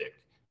specific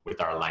with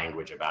our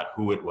language about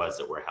who it was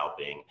that we're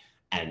helping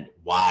and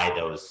why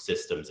those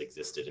systems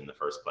existed in the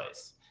first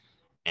place.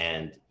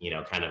 And,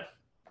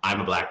 I'm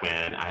a Black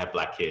man, I have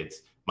Black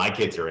kids, my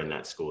kids are in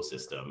that school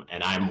system,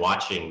 and I'm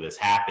watching this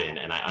happen,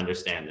 and I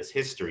understand this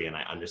history and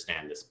I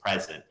understand this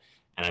present.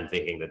 And I'm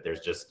thinking that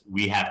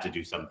we have to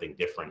do something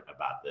different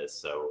about this.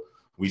 So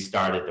we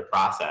started the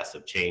process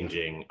of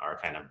changing our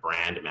kind of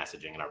brand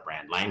messaging and our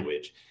brand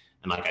language.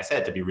 And like I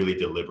said, to be really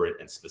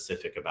deliberate and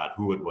specific about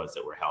who it was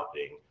that we're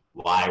helping,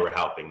 why we're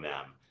helping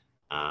them,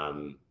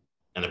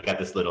 And I've got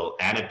this little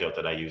anecdote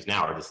that I use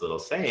now, or this little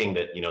saying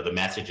that, the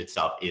message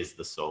itself is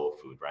the soul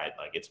food, right?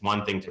 Like, it's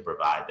one thing to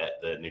provide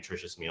the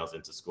nutritious meals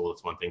into school.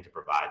 It's one thing to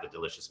provide the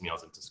delicious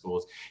meals into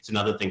schools. It's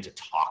another thing to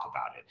talk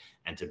about it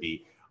and to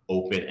be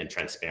open and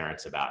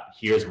transparent about,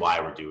 here's why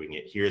we're doing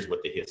it. Here's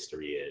what the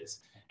history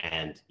is.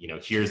 And,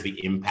 here's the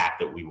impact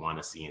that we want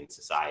to see in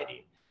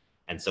society.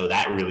 And so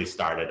that really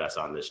started us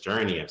on this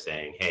journey of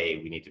saying,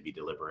 hey, we need to be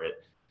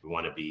deliberate. We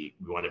want to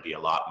be a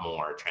lot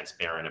more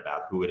transparent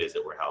about who it is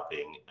that we're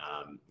helping.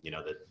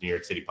 The New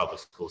York City public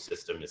school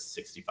system is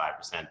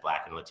 65%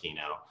 Black and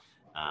Latino.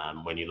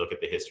 When you look at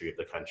the history of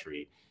the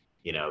country,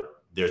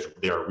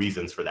 there are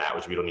reasons for that,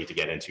 which we don't need to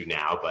get into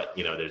now, but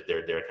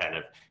there are kind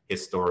of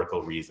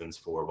historical reasons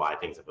for why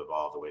things have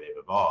evolved the way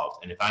they've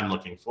evolved. And if I'm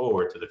looking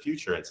forward to the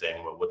future and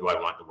saying, well, what do I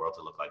want the world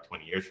to look like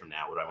 20 years from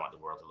now? What do I want the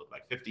world to look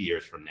like 50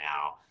 years from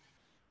now?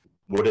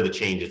 What are the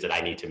changes that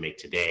I need to make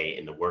today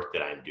in the work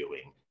that I'm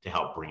doing to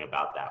help bring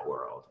about that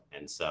world?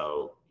 And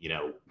so,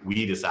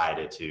 we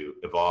decided to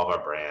evolve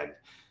our brand.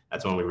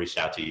 That's when we reached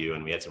out to you,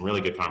 and we had some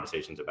really good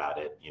conversations about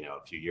it,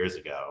 a few years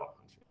ago,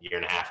 a year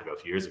and a half ago, a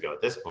few years ago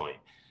at this point.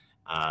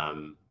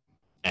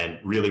 And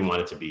really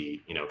wanted to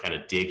be, kind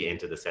of dig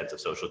into the sense of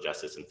social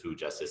justice and food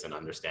justice and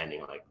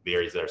understanding, like,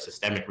 there are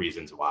systemic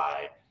reasons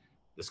why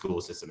the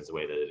school system is the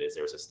way that it is.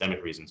 There are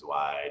systemic reasons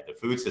why the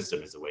food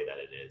system is the way that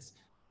it is.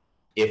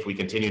 If we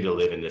continue to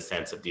live in this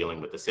sense of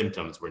dealing with the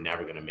symptoms, we're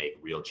never going to make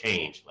real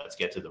change. Let's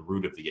get to the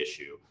root of the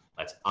issue.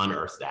 Let's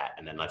unearth that.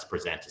 And then let's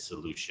present a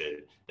solution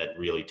that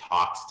really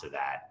talks to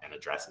that and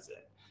addresses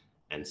it.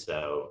 And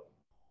so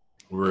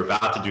we were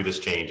about to do this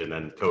change, and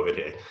then COVID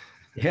hit.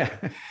 Yeah.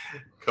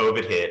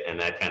 COVID hit, and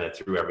that kind of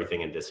threw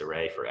everything in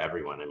disarray for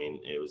everyone. I mean,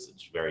 it was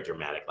very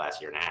dramatic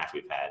last year and a half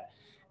we've had.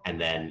 And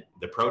then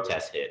the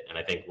protests hit. And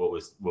I think what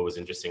was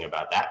interesting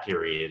about that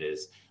period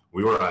is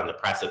we were on the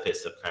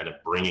precipice of kind of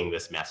bringing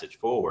this message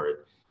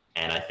forward.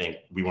 And I think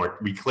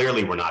we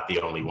clearly were not the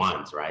only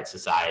ones, right?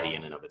 Society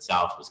in and of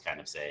itself was kind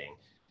of saying,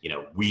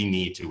 we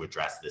need to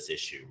address this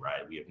issue,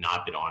 right? We have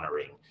not been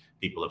honoring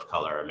people of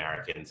color,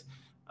 Americans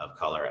of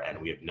color,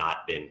 and we have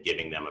not been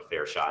giving them a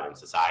fair shot in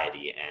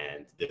society.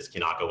 And this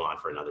cannot go on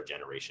for another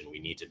generation. We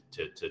need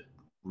to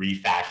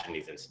refashion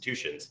these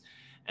institutions.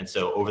 And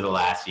so over the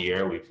last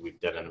year,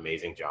 we've done an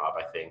amazing job,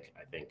 I think,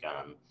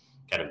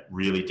 kind of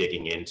really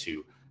digging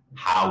into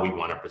how we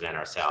want to present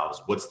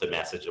ourselves, what's the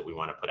message that we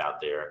want to put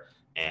out there,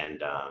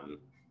 and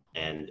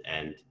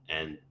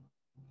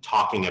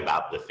talking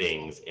about the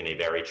things in a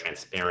very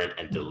transparent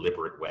and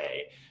deliberate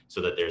way,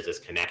 so that there's this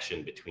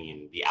connection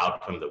between the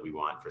outcome that we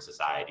want for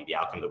society, the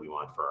outcome that we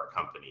want for our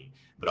company,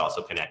 but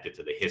also connected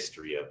to the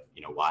history of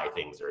why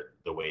things are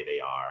the way they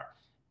are,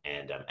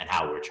 and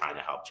how we're trying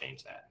to help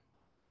change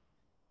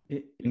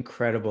that.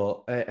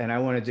 Incredible. And I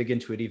want to dig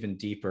into it even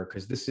deeper,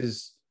 because this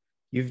is,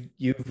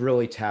 you've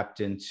really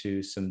tapped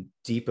into some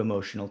deep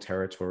emotional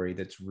territory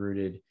that's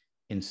rooted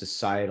in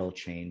societal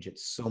change.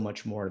 It's so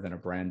much more than a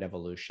brand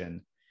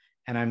evolution.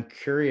 And I'm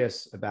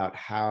curious about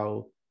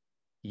how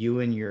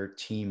you and your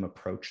team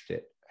approached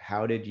it.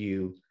 How did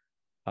you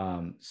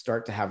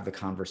start to have the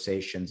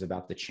conversations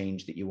about the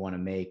change that you want to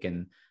make,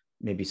 and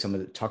maybe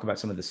talk about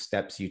some of the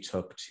steps you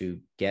took to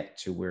get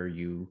to where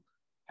you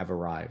have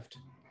arrived?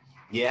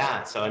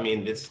 Yeah. So, I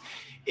mean,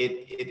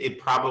 it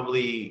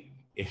probably,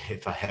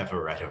 if I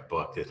ever write a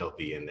book, it'll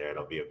be in there.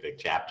 It'll be a big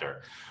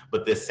chapter.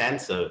 But the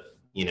sense of,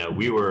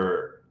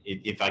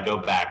 if I go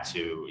back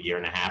to a year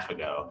and a half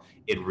ago,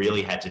 it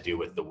really had to do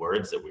with the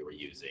words that we were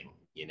using.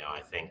 I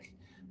think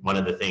one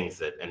of the things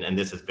that, and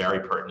this is very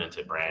pertinent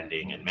to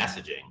branding and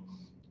messaging,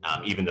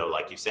 even though,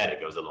 like you said, it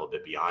goes a little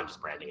bit beyond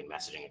just branding and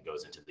messaging. It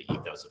goes into the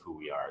ethos of who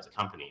we are as a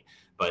company.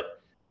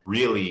 But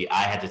really,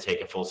 I had to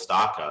take a full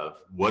stock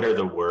of what are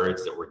the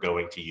words that we're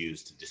going to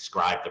use to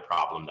describe the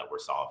problem that we're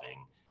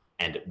solving,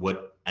 and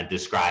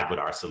describe what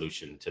our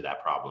solution to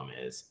that problem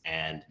is.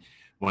 And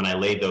when I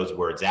laid those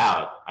words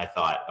out, I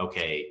thought,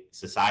 okay,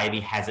 society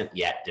hasn't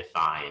yet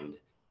defined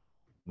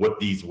what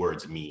these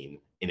words mean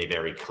in a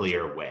very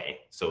clear way.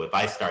 So if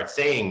I start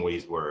saying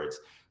these words,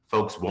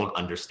 folks won't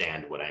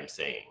understand what I'm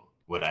saying,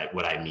 what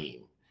I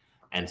mean.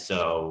 And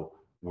so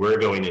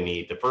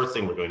the first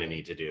thing we're going to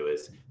need to do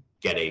is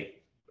get a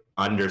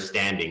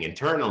understanding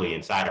internally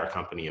inside our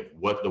company of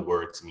what the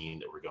words mean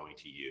that we're going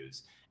to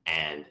use,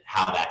 and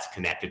how that's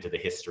connected to the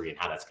history and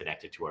how that's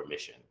connected to our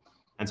mission.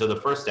 And so the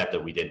first step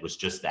that we did was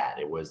just that.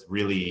 It was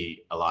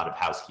really a lot of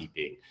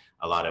housekeeping,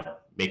 a lot of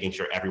making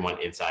sure everyone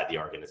inside the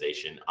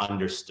organization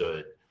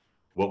understood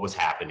what was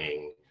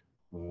happening,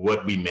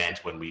 what we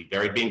meant when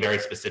being very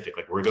specific,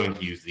 like, we're going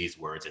to use these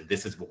words, and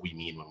this is what we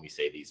mean when we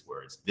say these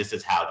words. This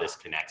is how this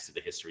connects to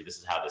the history. This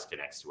is how this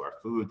connects to our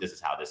food. This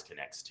is how this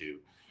connects to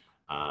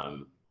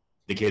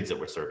the kids that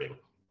we're serving.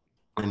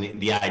 And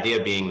the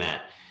idea being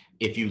that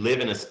if we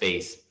lived in a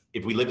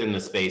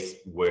space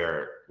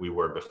where we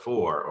were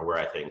before, or where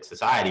I think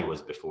society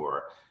was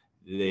before,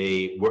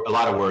 a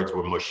lot of words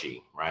were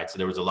mushy, right? So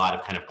there was a lot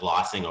of kind of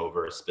glossing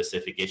over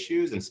specific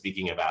issues and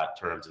speaking about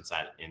terms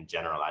in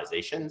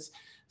generalizations.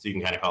 So you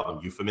can kind of call them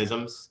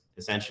euphemisms,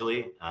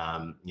 essentially.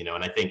 And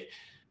I think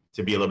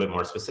to be a little bit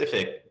more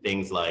specific,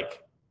 things like,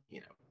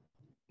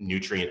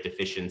 nutrient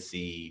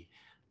deficiency,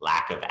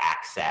 lack of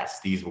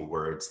access, these were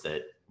words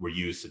that were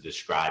used to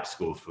describe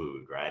school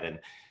food, right? And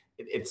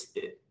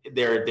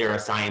there are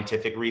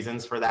scientific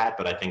reasons for that,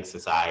 but I think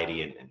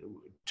society and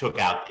took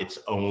out its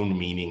own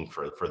meaning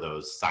for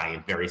those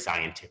very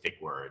scientific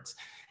words.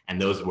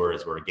 And those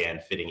words were, again,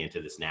 fitting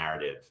into this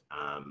narrative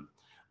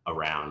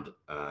around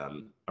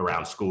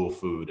school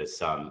food as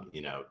some,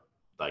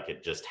 like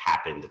it just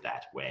happened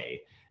that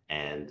way.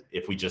 And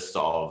if we just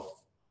solve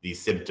these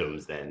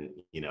symptoms, then,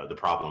 the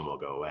problem will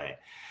go away.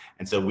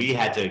 And so we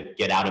had to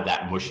get out of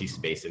that mushy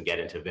space and get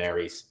into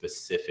very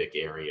specific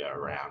area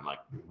around, like,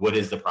 what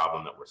is the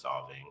problem that we're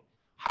solving?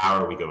 How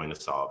are we going to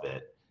solve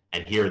it?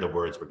 And here are the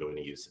words we're going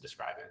to use to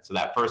describe it. So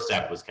that first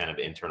step was kind of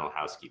internal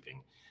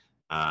housekeeping.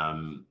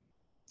 And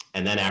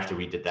then after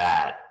we did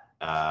that,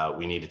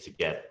 we needed to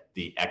get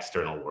the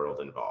external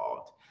world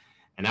involved.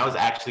 And that was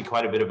actually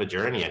quite a bit of a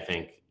journey. I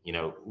think,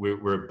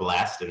 we're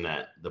blessed in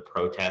that the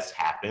protests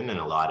happened, and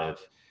a lot of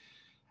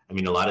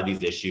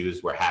these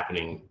issues were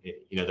happening,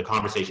 the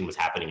conversation was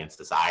happening in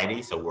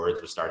society. So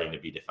words were starting to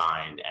be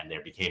defined, and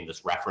there became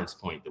this reference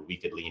point that we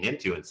could lean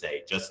into and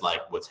say, just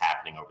like what's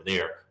happening over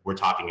there, we're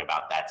talking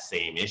about that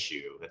same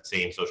issue, that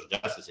same social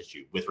justice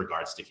issue with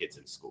regards to kids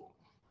in school,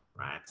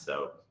 right?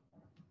 So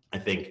I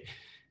think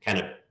kind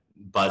of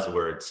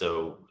buzzwords.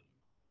 So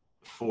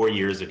 4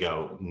 years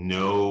ago,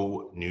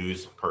 no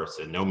news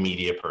person, no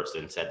media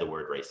person said the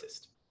word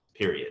racist,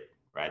 period.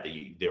 Right?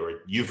 There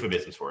were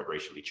euphemisms for it: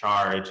 racially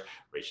charged,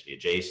 racially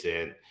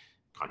adjacent,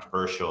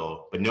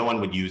 controversial, but no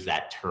one would use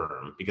that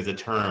term because the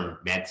term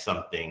meant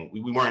something.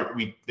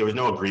 There was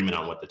no agreement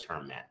on what the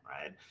term meant,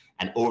 right?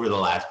 And over the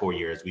last 4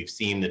 years, we've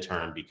seen the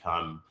term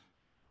become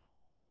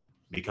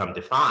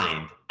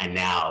defined, and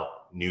now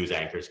news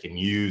anchors can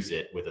use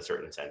it with a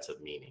certain sense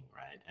of meaning,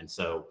 right? And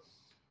so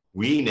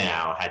we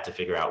now had to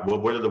figure out,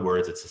 what are the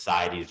words that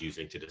society is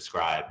using to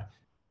describe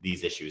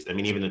these issues. I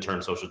mean, even the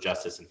term social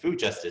justice and food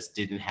justice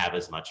didn't have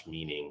as much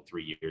meaning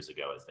 3 years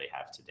ago as they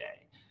have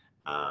today.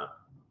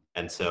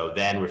 And so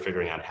then we're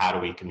figuring out, how do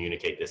we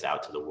communicate this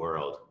out to the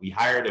world? We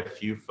hired a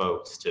few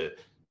folks to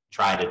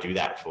try to do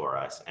that for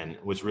us. And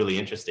what's really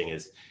interesting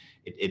is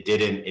it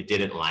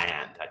didn't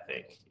land, I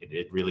think.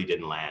 It really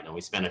didn't land. And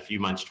we spent a few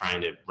months trying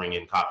to bring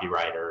in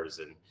copywriters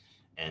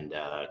and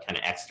kind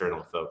of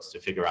external folks to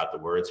figure out the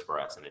words for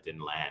us, and it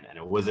didn't land. And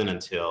it wasn't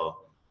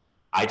until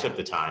I took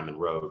the time and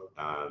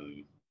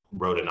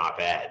wrote an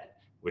op-ed,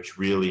 which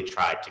really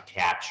tried to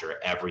capture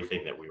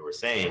everything that we were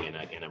saying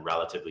in a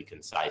relatively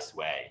concise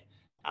way,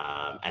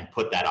 and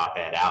put that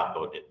op-ed out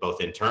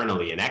both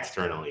internally and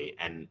externally,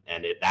 and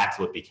that's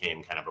what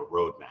became kind of a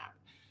roadmap.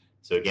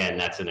 So again,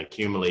 that's an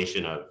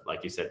accumulation of,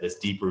 like you said, this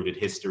deep-rooted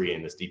history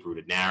and this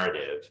deep-rooted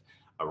narrative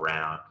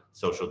around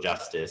social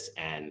justice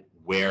and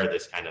where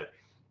this kind of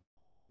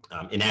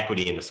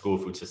inequity in the school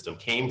food system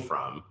came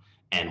from,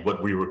 and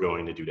what we were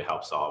going to do to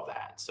help solve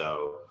that.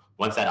 So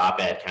once that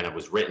op-ed kind of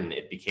was written,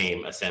 it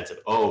became a sense of,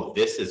 oh,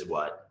 this is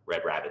what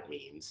Red Rabbit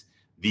means.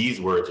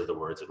 These words are the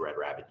words that Red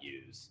Rabbit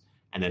use.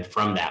 And then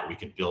from that, we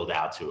could build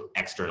out to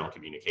external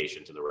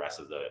communication to the rest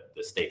of the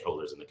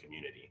stakeholders in the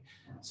community.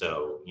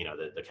 So,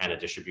 the kind of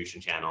distribution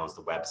channels,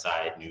 the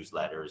website,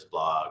 newsletters,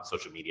 blogs,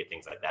 social media,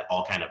 things like that,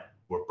 all kind of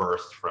were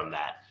birthed from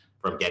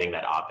getting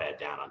that op-ed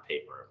down on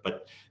paper.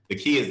 But the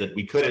key is that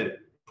we couldn't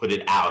put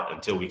it out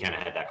until we kind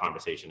of had that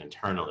conversation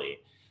internally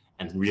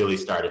and really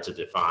started to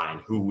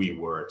define who we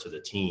were to the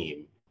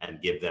team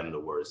and give them the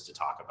words to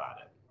talk about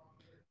it.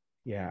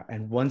 Yeah,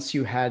 and once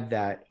you had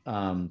that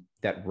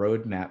that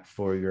roadmap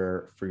for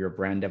your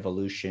brand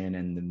evolution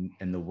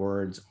and the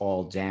words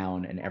all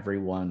down, and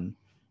everyone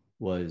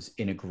was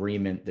in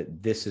agreement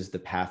that this is the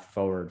path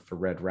forward for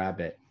Red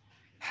Rabbit,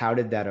 how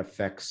did that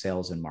affect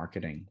sales and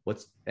marketing?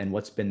 What's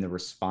been the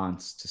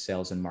response to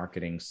sales and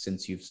marketing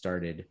since you've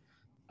started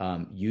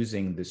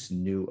using this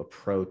new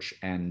approach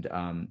and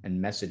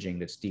messaging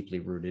that's deeply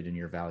rooted in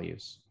your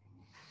values?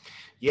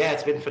 Yeah,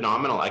 it's been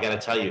phenomenal. I got to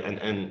tell you,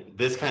 and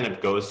this kind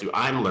of goes to,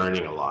 I'm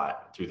learning a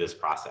lot through this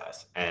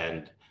process.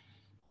 And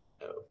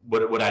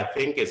what I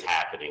think is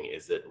happening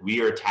is that we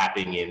are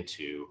tapping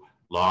into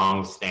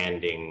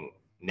long-standing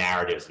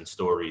narratives and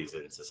stories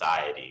in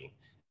society,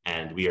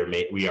 and we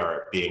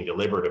are being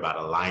deliberate about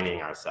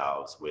aligning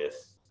ourselves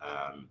with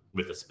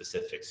a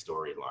specific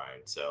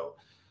storyline. So,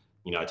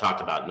 I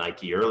talked about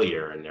Nike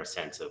earlier and their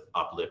sense of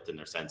uplift and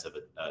their sense of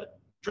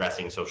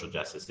addressing social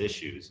justice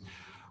issues.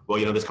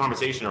 Well, this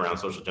conversation around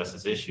social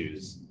justice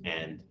issues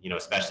and,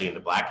 especially in the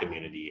Black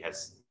community,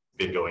 has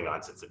been going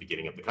on since the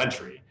beginning of the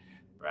country,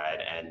 right?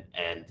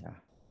 And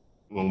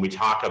when we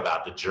talk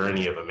about the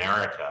journey of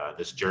America,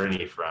 this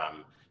journey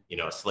from,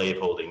 a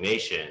slave-holding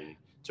nation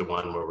to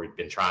one where we've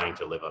been trying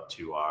to live up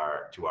to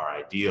our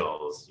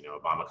ideals,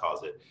 Obama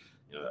calls it,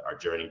 our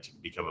journey to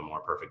become a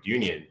more perfect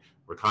union.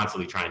 We're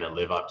constantly trying to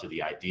live up to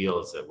the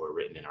ideals that were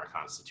written in our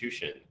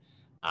Constitution.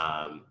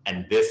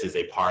 And this is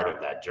a part of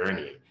that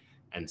journey.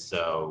 And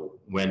so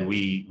when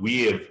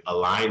we have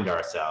aligned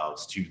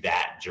ourselves to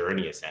that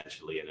journey,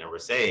 essentially, and then we're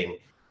saying,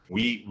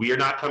 we are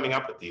not coming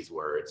up with these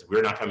words.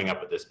 We're not coming up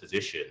with this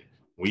position.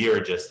 We are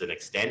just an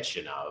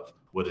extension of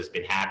what has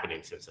been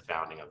happening since the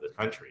founding of the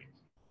country.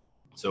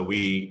 So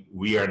we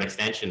are an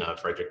extension of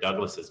Frederick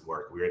Douglass's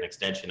work. We're an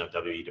extension of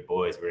W.E. Du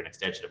Bois. We're an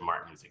extension of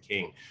Martin Luther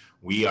King.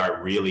 We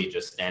are really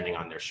just standing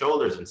on their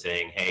shoulders and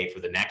saying, hey, for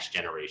the next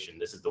generation,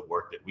 this is the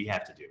work that we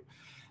have to do.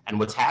 And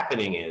what's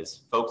happening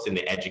is folks in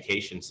the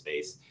education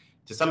space,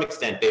 to some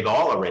extent, they've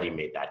all already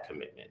made that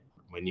commitment.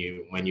 When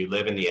you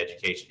live in the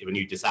education, when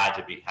you decide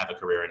to have a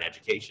career in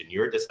education,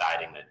 you're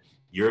deciding that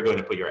you're going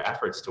to put your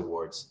efforts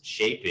towards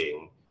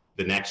shaping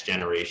the next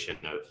generation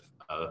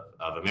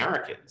of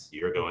Americans.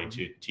 You're going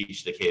to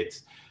teach the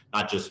kids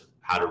not just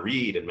how to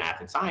read and math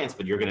and science,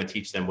 but you're going to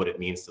teach them what it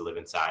means to live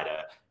inside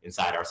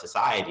our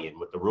society and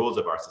what the rules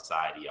of our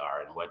society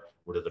are and what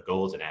are the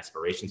goals and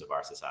aspirations of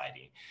our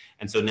society.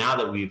 And so now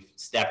that we've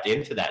stepped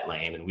into that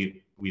lane and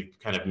we've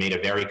kind of made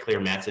a very clear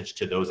message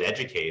to those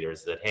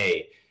educators that,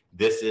 hey,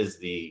 this is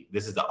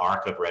the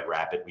arc of Red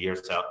Rabbit. We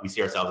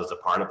see ourselves as a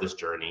part of this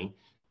journey.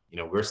 You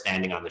know, we're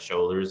standing on the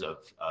shoulders of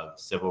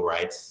civil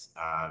rights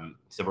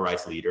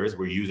leaders.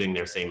 We're using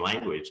their same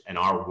language, and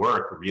our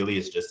work really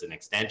is just an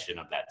extension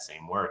of that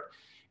same work.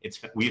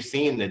 We've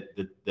seen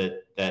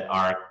that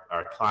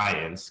our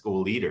clients,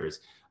 school leaders,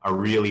 are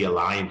really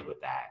aligned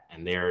with that,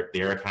 and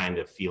they're kind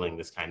of feeling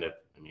this kind of.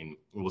 I mean,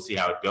 we'll see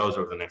how it goes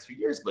over the next few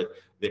years, but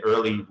the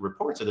early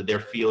reports are that they're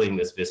feeling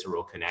this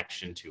visceral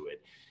connection to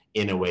it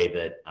in a way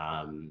that.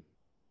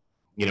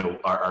 You know,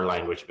 our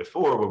language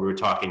before, where we were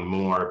talking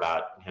more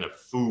about kind of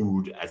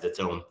food as its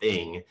own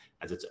thing,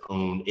 as its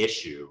own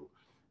issue,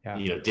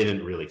 you know,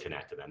 didn't really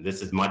connect to them.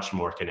 This is much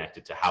more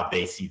connected to how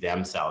they see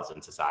themselves in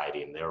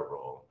society and their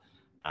role.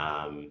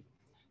 And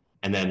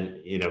then,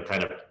 you know,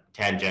 kind of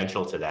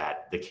tangential to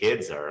that, the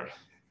kids are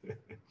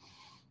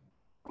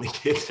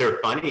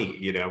funny.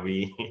 You know,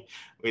 we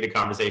had a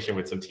conversation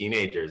with some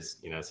teenagers,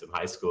 you know, some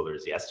high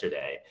schoolers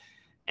yesterday,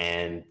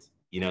 and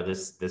you know,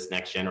 this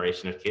next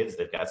generation of kids,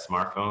 they've got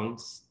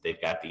smartphones, they've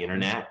got the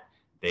internet,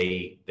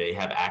 they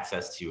have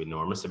access to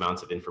enormous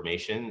amounts of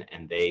information,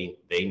 and they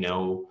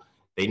know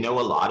a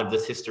lot of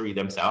this history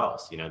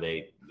themselves. You know,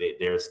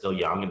 they're still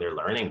young and they're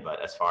learning,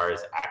 but as far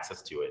as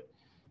access to it,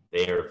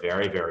 they are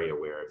very, very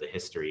aware of the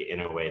history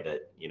in a way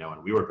that, you know,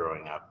 when we were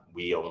growing up,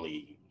 we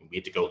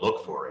had to go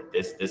look for it.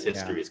 This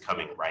history is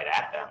coming right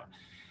at them.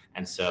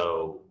 And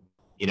so,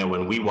 you know,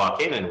 when we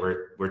walk in and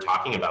we're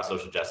talking about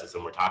social justice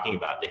and we're talking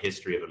about the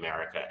history of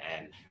America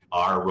and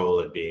our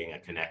role in being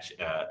an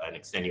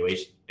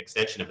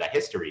extension of that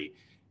history,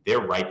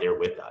 they're right there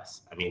with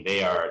us. I mean,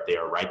 they are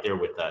right there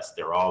with us.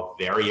 They're all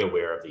very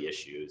aware of the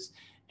issues.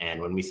 And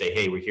when we say,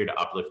 hey, we're here to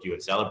uplift you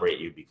and celebrate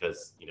you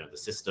because, you know, the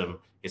system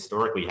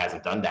historically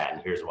hasn't done that,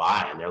 and here's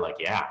why. And they're like,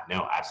 yeah,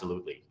 no,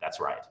 absolutely. That's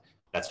right.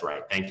 That's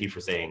right. Thank you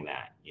for saying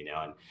that, you know,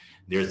 and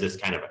there's this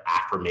kind of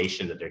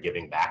affirmation that they're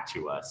giving back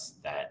to us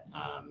that,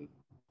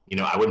 you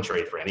know, I wouldn't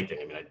trade for anything.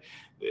 I mean,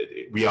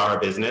 we are a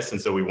business,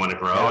 and so we want to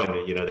grow.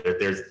 And you know,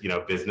 there's you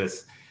know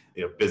business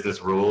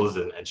rules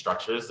and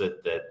structures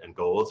and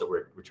goals that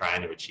we're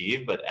trying to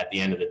achieve. But at the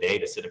end of the day,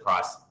 to sit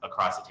across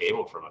the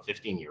table from a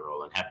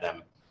 15-year-old and have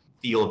them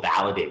feel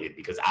validated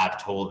because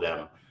I've told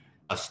them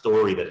a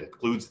story that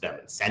includes them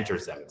and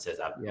centers them and says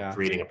I'm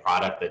creating a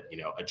product that, you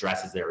know,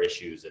 addresses their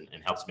issues and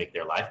helps make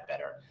their life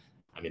better.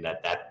 I mean,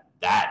 that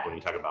when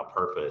you talk about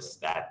purpose,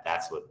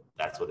 that's what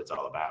it's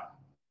all about.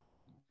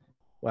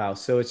 Wow.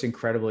 So it's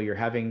incredible. You're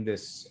having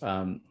this,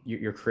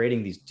 you're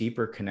creating these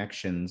deeper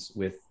connections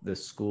with the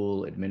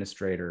school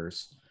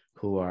administrators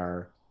who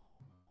are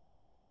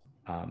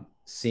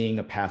seeing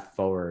a path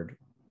forward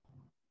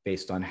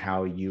based on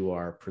how you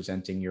are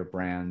presenting your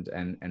brand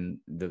and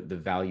the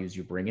values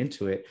you bring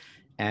into it.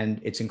 And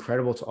it's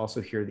incredible to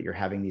also hear that you're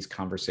having these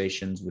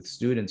conversations with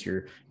students.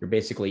 You're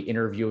basically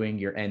interviewing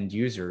your end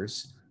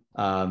users,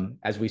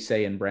 as we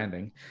say in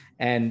branding,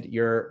 and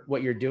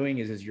what you're doing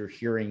is you're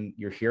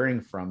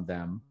hearing from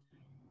them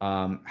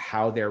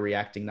how they're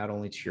reacting not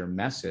only to your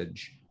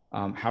message,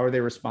 how are they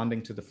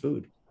responding to the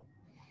food?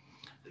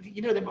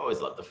 You know, they've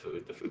always loved the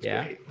food. The food's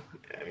great.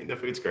 I mean, the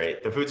food's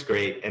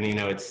great. And you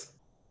know,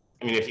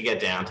 if you get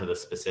down to the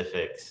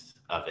specifics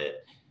of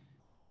it,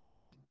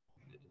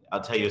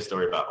 I'll tell you a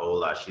story about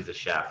Ola. She's a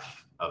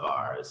chef of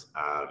ours.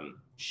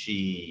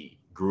 She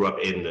grew up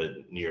in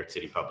the New York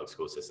City public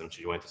school system.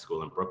 She went to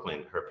school in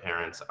Brooklyn. Her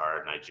parents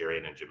are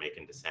Nigerian and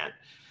Jamaican descent.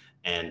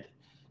 And,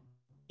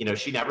 you know,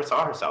 she never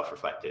saw herself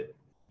reflected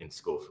in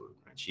school food.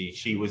 Right?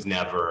 She was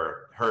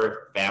never,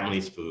 her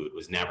family's food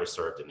was never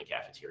served in the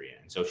cafeteria.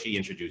 And so she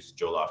introduced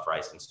jollof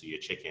rice and suya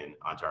chicken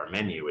onto our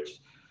menu,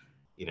 which,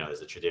 you know,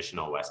 is a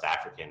traditional West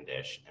African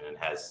dish. And it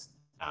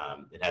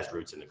has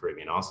roots in the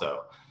Caribbean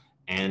also.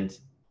 And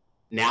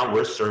now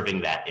we're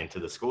serving that into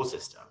the school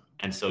system.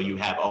 And so you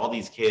have all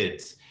these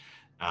kids,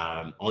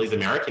 all these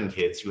American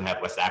kids who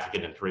have West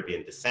African and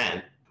Caribbean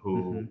descent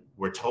who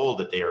were told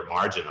that they are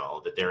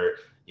marginal, that their,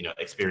 you know,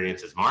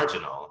 experience is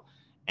marginal.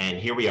 And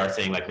here we are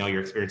saying like, no,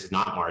 your experience is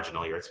not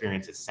marginal, your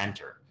experience is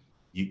center.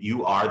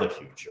 you are the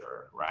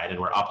future, right? And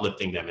we're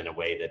uplifting them in a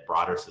way that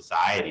broader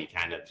society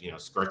kind of,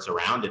 skirts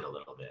around it a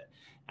little bit.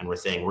 And we're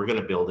saying we're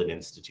going to build an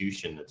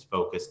institution that's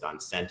focused on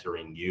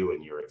centering you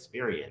and your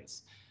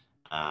experience.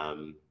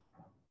 And,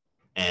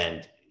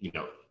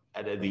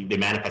 the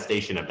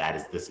manifestation of that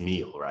is this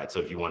meal, right? So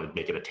if you want to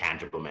make it a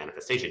tangible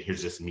manifestation,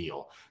 here's this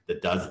meal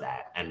that does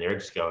that. And they're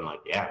just going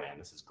like, yeah, man,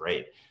 this is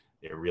great.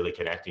 They're really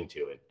connecting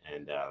to it.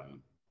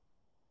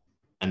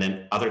 And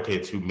then other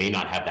kids who may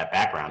not have that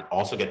background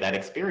also get that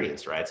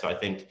experience, right? So I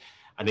think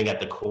at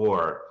the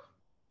core,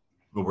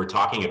 what we're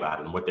talking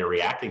about and what they're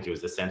reacting to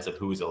is the sense of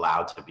who's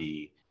allowed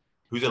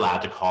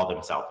to call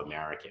themselves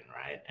American,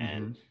 right?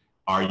 And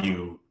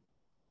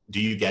do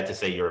you get to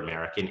say you're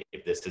American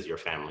if this is your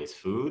family's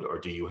food, or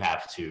do you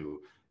have to,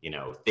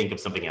 think of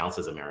something else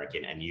as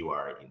American and you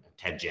are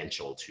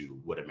tangential to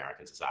what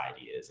American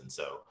society is? And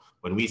so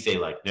when we say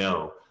like,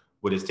 no,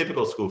 what is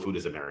typical school food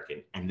is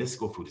American, and this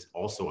school food is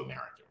also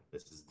American.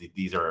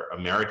 These are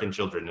American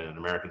children in an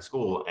American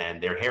school,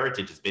 and their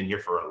heritage has been here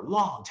for a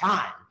long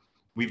time.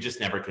 We've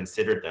just never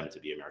considered them to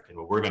be American,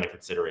 but we're going to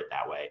consider it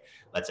that way.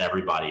 Let's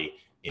everybody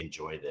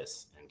enjoy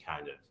this and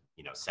kind of,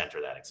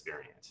 center that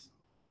experience.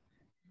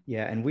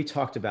 Yeah, and we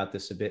talked about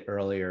this a bit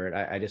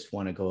earlier. I just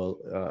want to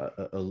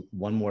go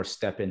one more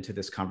step into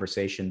this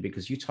conversation,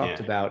 because you talked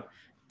about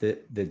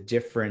the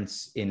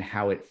difference in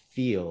how it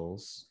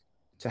feels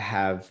to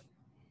have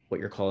what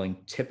you're calling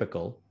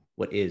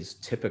what is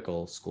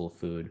typical school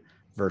food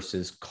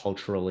versus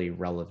culturally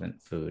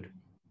relevant food.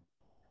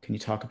 Can you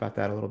talk about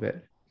that a little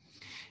bit?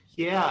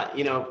 Yeah,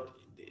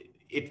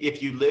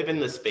 if you live in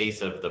the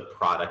space of the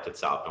product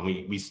itself, and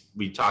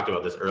we talked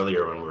about this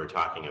earlier when we were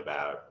talking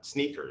about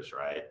sneakers,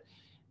 right?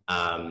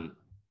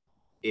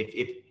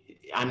 If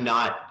I'm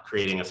not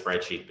creating a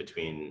spreadsheet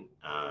between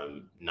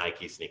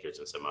Nike sneakers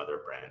and some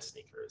other brand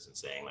sneakers and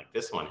saying like,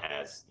 this one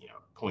has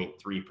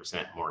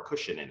 0.3% more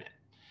cushion in it.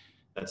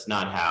 That's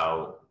not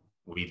how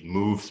we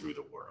move through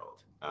the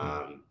world.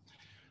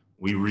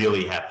 We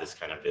really have this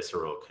kind of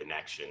visceral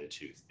connection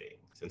to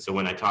things. And so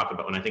when I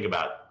think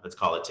about, let's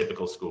call it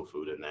typical school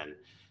food, and then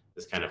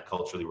this kind of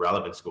culturally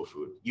relevant school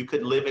food, you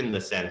could live in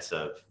the sense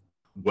of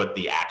what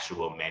the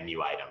actual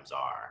menu items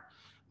are.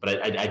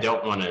 But I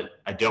don't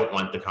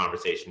want the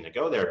conversation to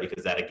go there,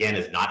 because that again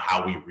is not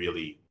how we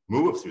really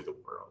move through the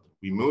world.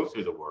 We move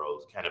through the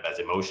world kind of as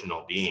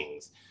emotional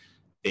beings,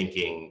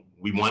 thinking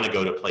we want to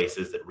go to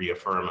places that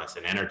reaffirm us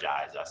and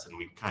energize us, and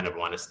we kind of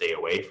want to stay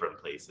away from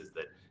places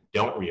that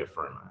don't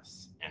reaffirm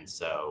us. And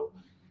so,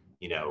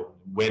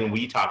 when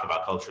we talk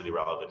about culturally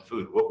relevant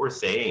food, what we're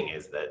saying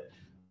is that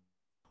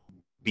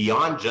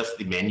beyond just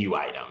the menu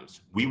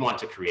items, we want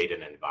to create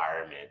an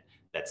environment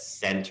that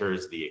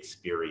centers the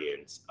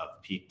experience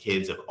of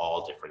kids of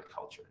all different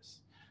cultures.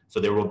 So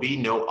there will be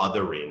no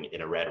othering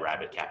in a Red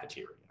Rabbit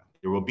cafeteria.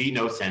 There will be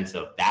no sense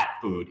of that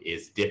food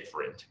is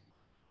different,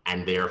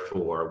 and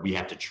therefore we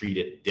have to treat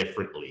it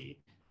differently.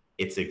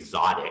 It's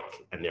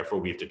exotic, and therefore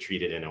we have to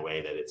treat it in a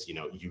way that it's,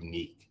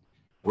 unique.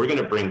 We're going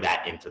to bring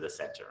that into the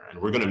center, and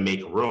we're going to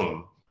make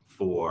room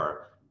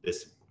for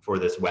this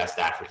West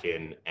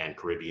African and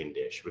Caribbean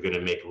dish. We're going to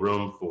make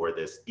room for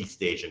this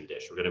East Asian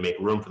dish. We're going to make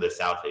room for the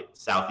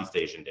Southeast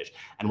Asian dish.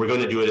 And we're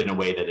going to do it in a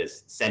way that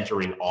is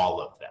centering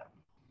all of them,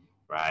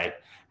 right?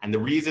 And the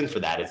reason for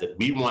that is that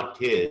we want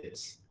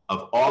kids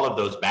of all of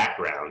those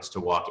backgrounds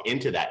to walk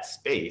into that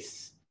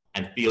space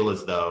and feel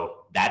as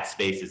though that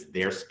space is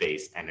their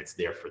space and it's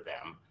there for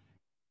them.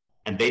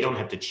 And they don't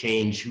have to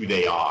change who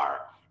they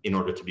are in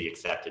order to be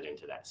accepted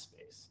into that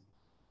space.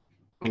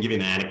 I'll give you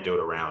an anecdote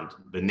around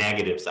the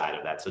negative side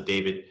of that. So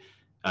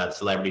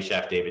celebrity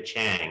chef David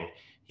Chang,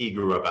 he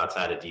grew up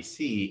outside of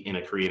DC in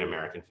a Korean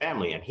American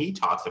family, and he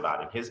talks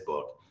about in his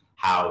book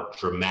how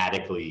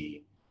traumatic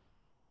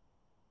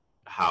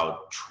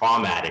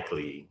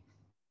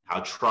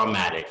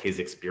his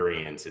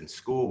experience in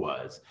school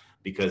was,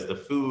 because the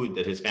food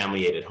that his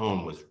family ate at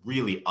home was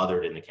really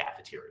othered in the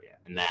cafeteria.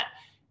 And that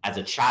as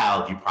a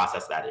child, you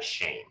process that as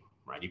shame.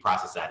 Right? You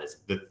process that as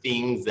the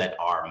things that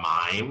are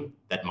mine,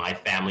 that my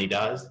family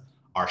does,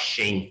 are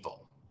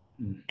shameful.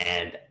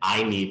 And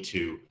I need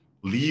to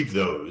leave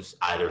those,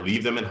 either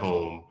leave them at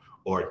home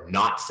or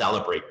not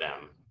celebrate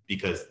them,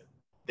 because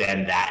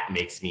then that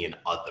makes me an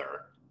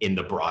other in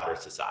the broader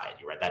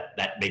society, right?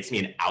 That makes me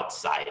an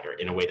outsider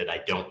in a way that I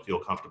don't feel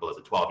comfortable as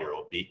a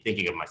 12-year-old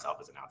thinking of myself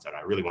as an outsider.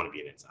 I really want to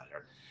be an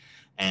insider.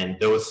 And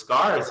those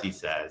scars, he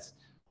says,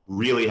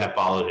 really have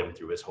followed him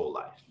through his whole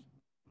life.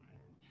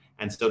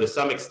 And so to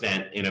some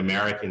extent in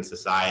American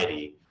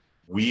society,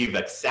 we've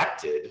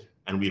accepted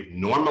and we've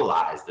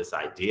normalized this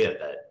idea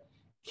that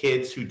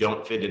kids who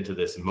don't fit into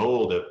this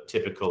mold of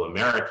typical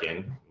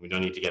American, we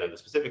don't need to get into the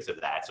specifics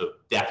of that. So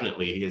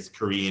definitely his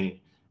Korean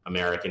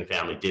American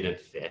family didn't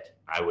fit.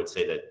 I would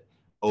say that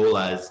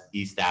Ola's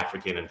East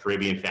African and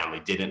Caribbean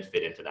family didn't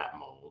fit into that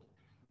mold.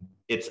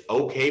 It's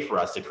okay for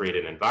us to create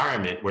an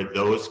environment where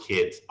those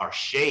kids are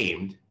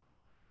shamed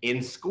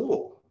in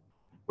school,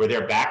 where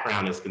their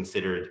background is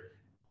considered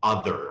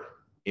other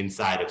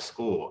inside of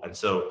school. And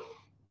so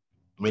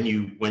when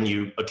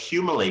you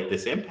accumulate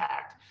this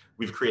impact,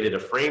 we've created a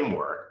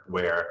framework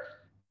where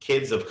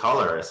kids of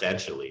color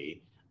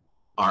essentially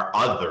are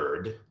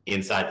othered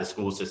inside the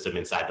school system,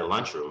 inside the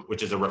lunchroom,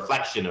 which is a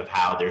reflection of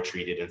how they're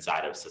treated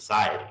inside of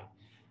society.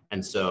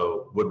 And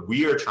so what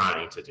we are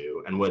trying to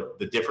do, and what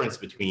the difference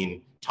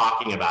between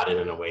talking about it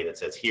in a way that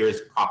says,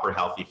 here's proper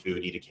healthy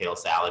food, eat a kale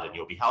salad and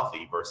you'll be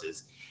healthy,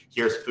 versus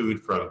here's food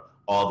from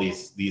all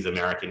these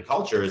American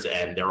cultures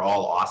and they're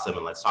all awesome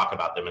and let's talk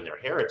about them and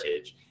their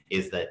heritage,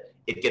 is that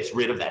it gets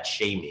rid of that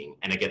shaming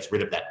and it gets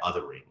rid of that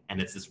othering. And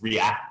it's this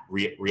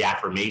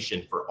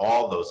reaffirmation for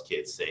all those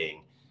kids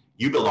saying,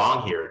 you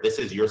belong here, this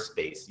is your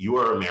space, you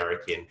are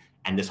American,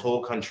 and this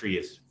whole country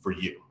is for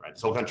you, right?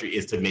 This whole country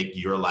is to make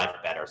your life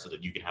better so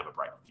that you can have a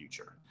bright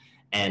future.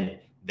 And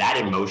that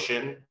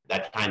emotion,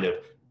 that kind of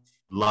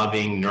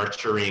loving,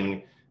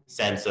 nurturing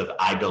sense of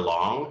I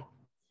belong,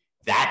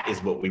 that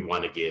is what we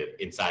want to give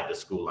inside the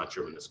school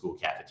lunchroom and the school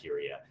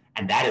cafeteria.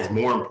 And that is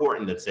more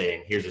important than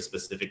saying, here's a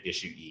specific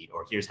dish you eat,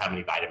 or here's how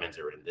many vitamins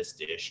are in this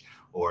dish,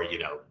 or, you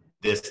know,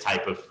 this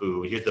type of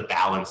food, here's the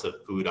balance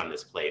of food on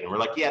this plate. And we're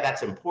like, yeah,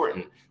 that's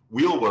important.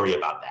 We'll worry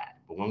about that.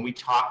 But when we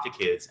talk to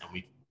kids and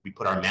we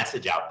put our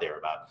message out there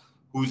about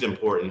who's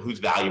important, who's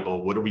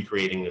valuable, what are we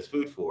creating this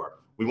food for,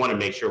 we want to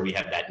make sure we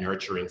have that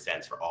nurturing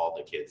sense for all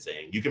the kids,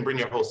 saying, you can bring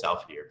your whole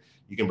self here.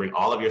 You can bring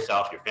all of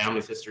yourself, your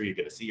family's history. You're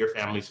going to see your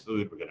family's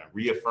food. We're going to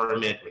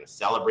reaffirm it. We're going to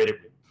celebrate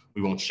it.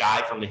 We won't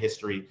shy from the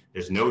history.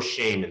 There's no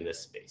shame in this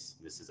space.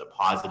 This is a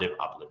positive,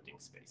 uplifting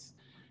space.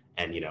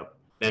 And, you know,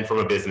 then from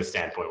a business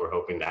standpoint, we're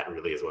hoping that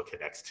really is what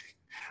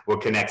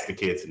connects the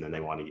kids, and then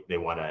they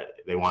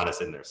want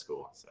us in their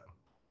school. So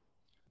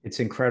it's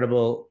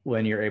incredible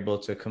when you're able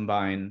to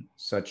combine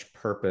such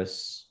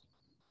purpose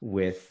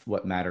with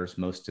what matters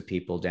most to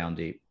people down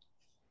deep.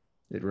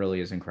 It really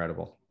is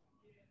incredible.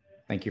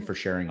 Thank you for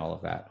sharing all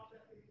of that.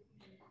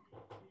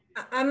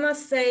 I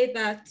must say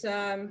that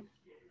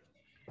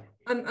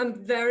I'm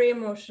very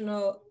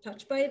emotional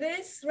touched by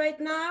this right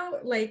now.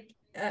 Like,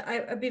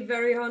 I'll be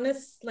very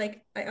honest,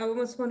 like I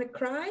almost want to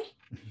cry.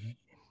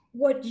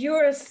 What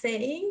you're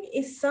saying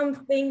is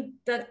something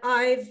that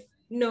I've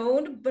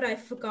known, but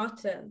I've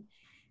forgotten.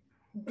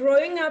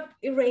 Growing up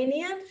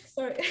Iranian,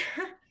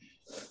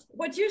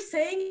 what you're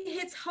saying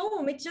hits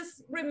home. It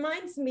just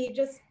reminds me,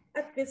 just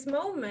at this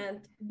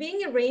moment,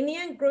 being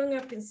Iranian, growing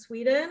up in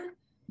Sweden,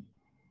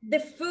 the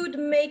food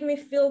made me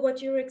feel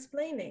what you're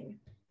explaining.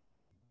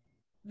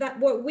 That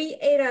what we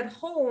ate at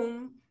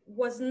home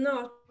was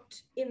not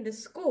in the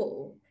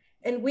school,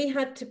 and we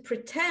had to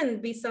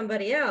pretend be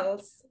somebody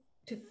else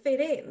to fit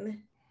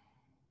in.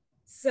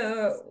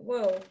 So,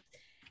 whoa.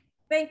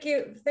 Thank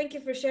you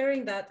for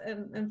sharing that,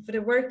 and for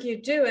the work you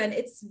do. And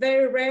it's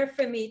very rare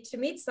for me to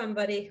meet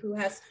somebody who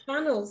has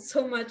channeled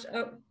so much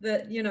of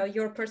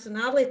your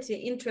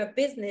personality into a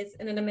business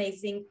and an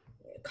amazing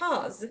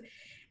cause.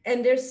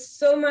 And there's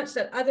so much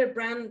that other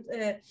brand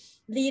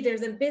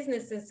leaders and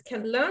businesses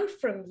can learn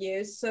from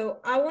you. So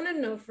I want to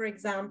know, for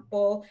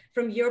example,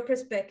 from your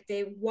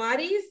perspective, why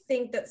do you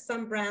think that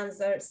some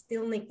brands are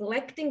still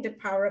neglecting the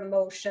power of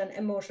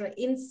emotional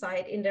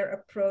insight in their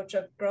approach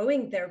of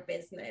growing their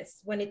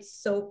business when it's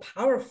so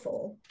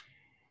powerful?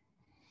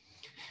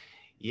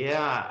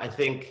 Yeah, I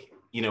think,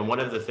 one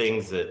of the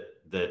things that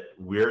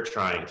we're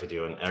trying to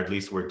do, and at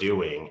least we're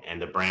doing, and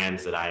the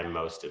brands that I'm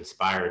most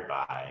inspired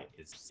by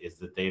is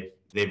that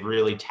they've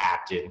really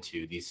tapped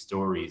into these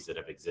stories that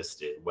have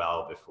existed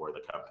well before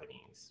the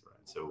companies.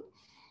 Right? So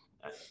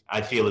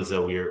I feel as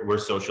though we're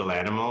social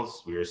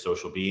animals, we are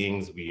social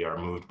beings, we are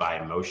moved by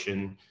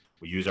emotion.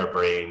 We use our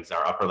brains,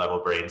 our upper level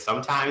brain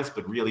sometimes,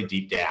 but really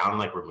deep down,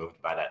 like we're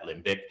moved by that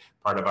limbic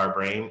part of our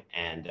brain.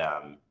 And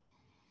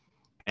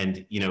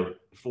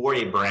for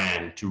a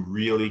brand to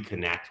really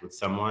connect with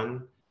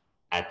someone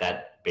at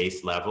that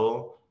base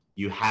level,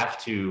 you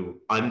have to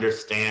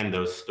understand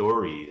those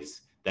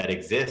stories that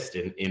exist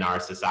in our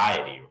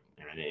society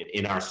and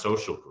in our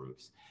social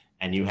groups.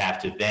 And you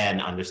have to then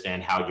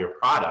understand how your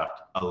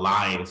product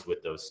aligns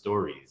with those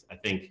stories. I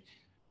think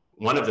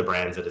one of the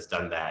brands that has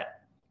done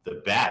that the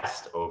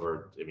best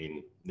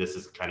this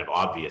is kind of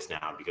obvious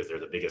now because they're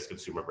the biggest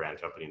consumer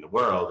brand company in the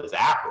world, is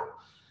Apple.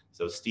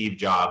 So Steve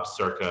Jobs,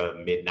 circa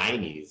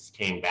mid-90s,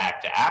 came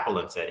back to Apple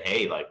and said,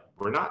 hey, like,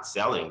 we're not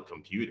selling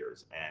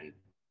computers and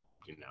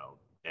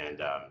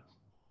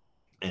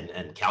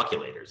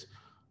calculators.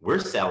 We're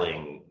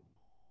selling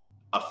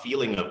a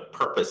feeling of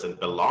purpose and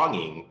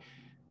belonging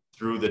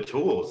through the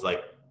tools.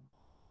 Like,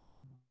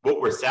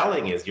 what we're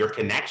selling is your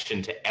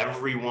connection to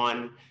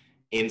everyone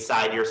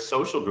inside your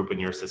social group and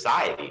your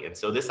society. And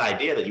so this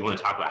idea that you want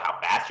to talk about how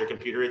fast your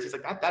computer is, it's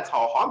like that's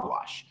all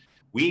hogwash.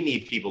 We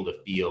need people to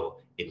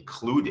feel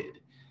included.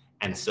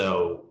 And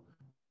so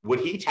what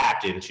he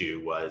tapped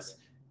into was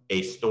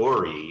a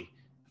story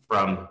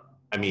from,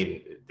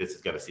 this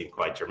is going to seem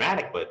quite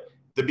dramatic, but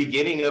the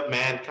beginning of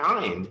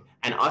mankind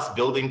and us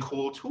building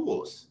cool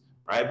tools,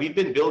 right? We've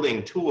been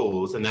building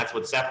tools, and that's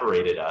what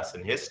separated us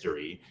in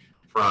history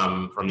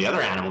from the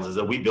other animals, is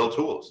that we build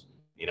tools,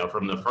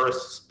 from the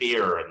first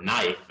spear and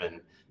knife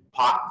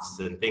pots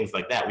and things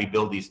like that. We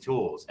build these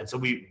tools. And so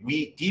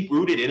we deep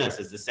rooted in us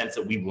is the sense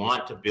that we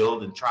want to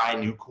build and try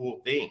new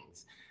cool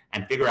things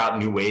and figure out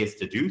new ways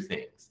to do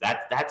things.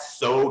 That's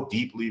so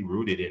deeply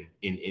rooted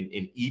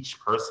in each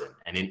person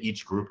and in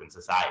each group in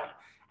society.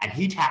 And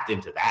he tapped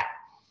into that.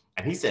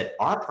 And he said,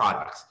 our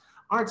products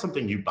aren't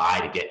something you buy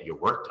to get your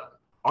work done.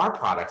 Our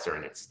products are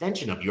an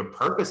extension of your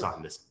purpose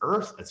on this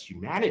earth as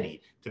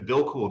humanity to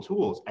build cool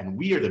tools. And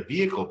we are the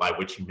vehicle by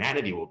which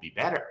humanity will be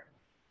better.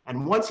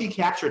 And once he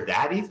captured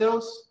that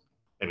ethos,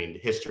 I mean,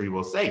 history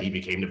will say he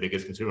became the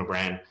biggest consumer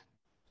brand.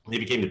 He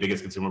became the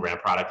biggest consumer brand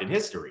product in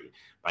history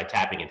by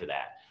tapping into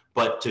that.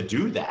 But to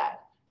do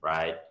that,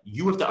 right,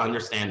 you have to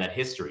understand that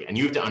history, and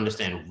you have to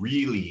understand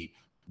really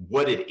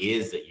what it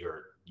is that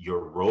your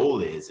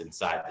role is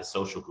inside the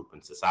social group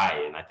in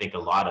society. And I think a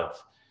lot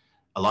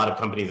of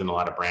companies and a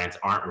lot of brands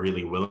aren't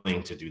really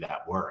willing to do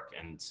that work.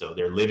 And so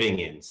they're living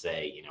in,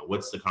 say, you know,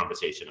 what's the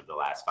conversation of the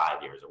last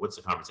 5 years, or what's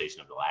the conversation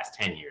of the last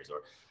 10 years,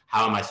 or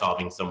how am I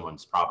solving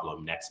someone's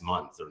problem next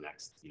month or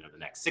next, you know, the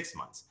next 6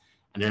 months?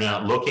 And they're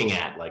not looking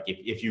at, like,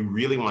 if you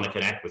really want to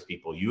connect with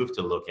people, you have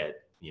to look at,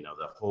 you know,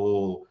 the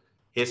whole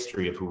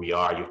history of who we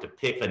are. You have to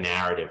pick a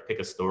narrative, pick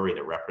a story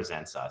that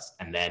represents us,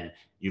 and then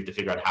you have to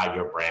figure out how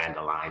your brand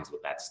aligns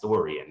with that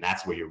story. And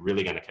that's where you're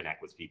really going to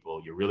connect with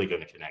people. You're really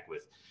going to connect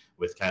with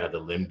kind of the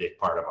limbic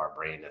part of our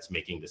brain that's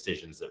making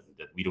decisions that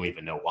we don't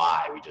even know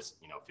why. We just,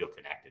 you know, feel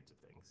connected to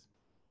things.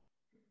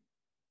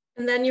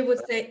 And then you would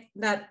say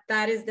that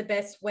that is the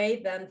best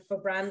way then for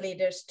brand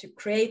leaders to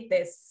create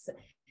this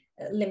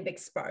limbic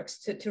sparks,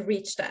 to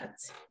reach that.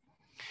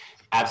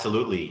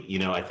 Absolutely. You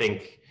know, I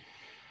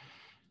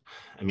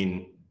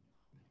mean,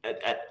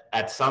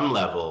 at some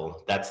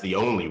level, that's the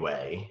only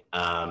way.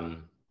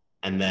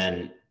 And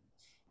then,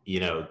 you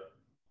know,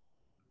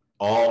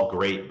 all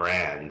great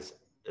brands,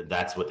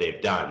 that's what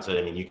they've done. So,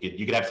 I mean,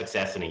 you could have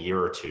success in a year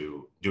or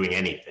two doing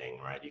anything,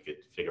 right? You could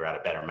figure out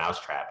a better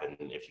mousetrap.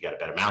 And if you got a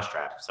better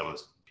mousetrap,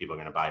 people are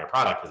going to buy your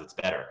product because it's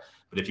better.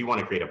 But if you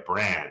want to create a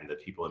brand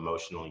that people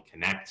emotionally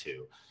connect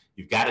to,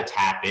 you've got to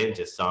tap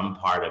into some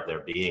part of their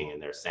being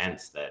and their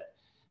sense that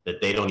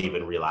they don't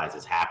even realize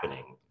is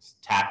happening.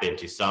 Tap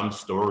into some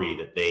story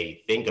that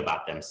they think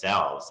about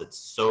themselves. It's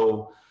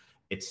so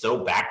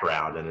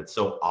background and it's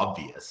so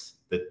obvious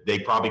that they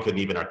probably couldn't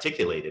even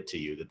articulate it to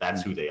you that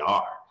that's who they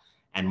are.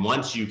 And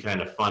once you kind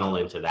of funnel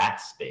into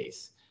that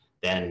space,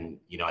 then,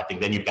 you know, I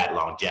think then you've got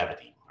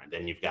longevity, right?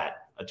 Then you've got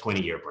a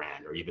 20-year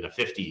brand or even a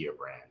 50-year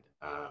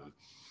brand,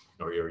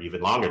 or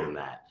even longer than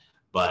that.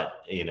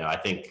 But, you know, I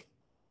think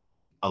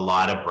a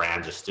lot of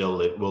brands are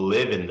will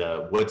live in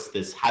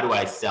how do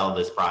I sell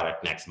this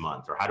product next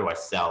month? Or how do I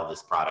sell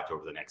this product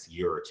over the next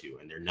year or two?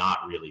 And they're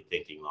not really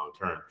thinking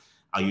long-term.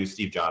 I'll use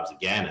Steve Jobs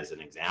again as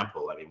an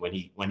example. I mean,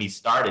 when he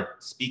started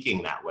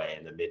speaking that way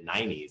in the mid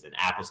 90s and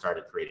Apple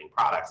started creating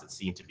products, it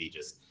seemed to be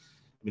just,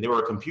 I mean, they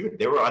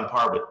were on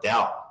par with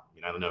Dell. I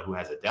mean, I don't know who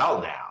has a Dell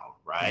now,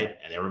 right?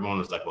 And everyone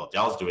was like, well,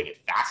 Dell's doing it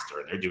faster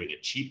and they're doing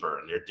it cheaper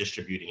and they're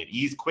distributing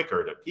it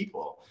quicker to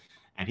people.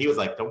 And he was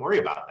like, don't worry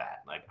about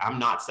that. Like, I'm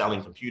not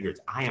selling computers.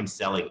 I am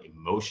selling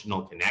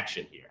emotional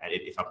connection here. And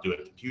if I'm doing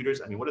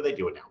computers, I mean, what are they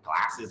doing now?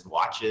 Glasses,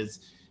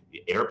 watches,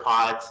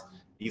 AirPods.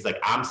 He's like,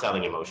 I'm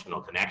selling emotional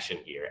connection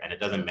here. And it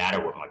doesn't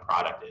matter what my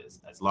product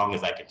is, as long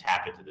as I can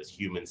tap into this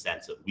human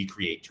sense of we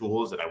create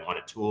tools and I want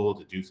a tool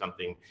to do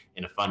something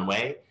in a fun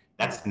way.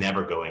 That's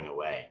never going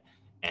away.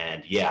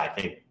 And yeah, I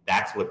think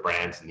that's what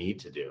brands need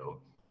to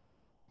do.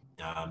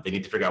 They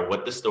need to figure out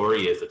what the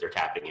story is that they're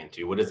tapping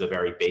into. What is a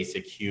very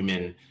basic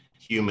human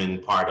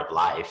part of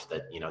life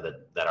that, you know,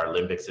 that our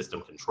limbic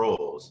system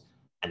controls,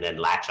 and then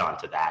latch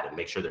onto that and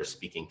make sure they're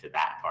speaking to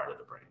that part of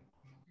the brain.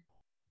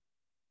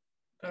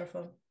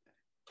 Powerful.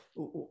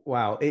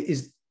 Wow.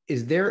 Is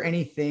there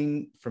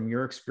anything from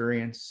your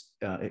experience,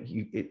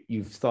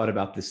 you've thought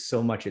about this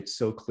so much, it's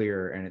so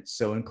clear, and it's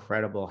so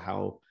incredible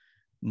how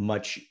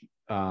much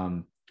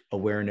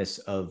awareness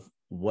of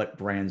what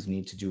brands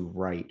need to do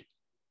right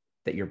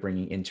that you're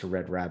bringing into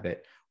Red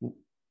Rabbit.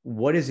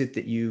 What is it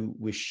that you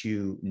wish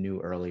you knew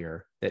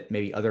earlier that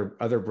maybe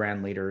other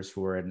brand leaders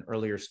who are at an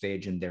earlier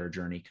stage in their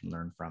journey can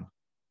learn from?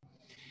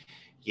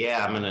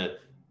 Yeah, I'm going to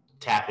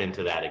tap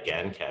into that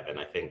again, Kevin.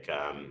 I think,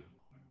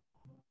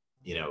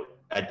 you know,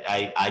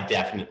 I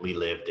definitely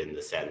lived in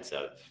the sense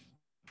of,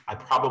 I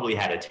probably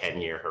had a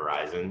 10-year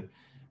horizon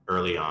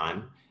early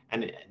on.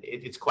 And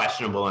it's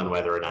questionable on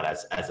whether or not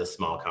as a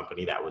small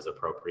company that was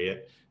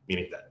appropriate,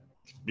 meaning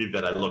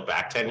that I look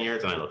back 10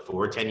 years and I look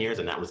forward 10 years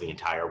and that was the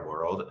entire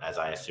world as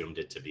I assumed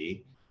it to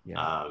be.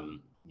 Yeah.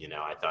 You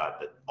know, I thought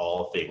that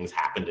all things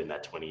happened in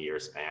that 20-year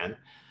span,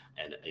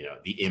 and, you know,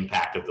 the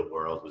impact of the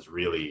world was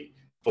really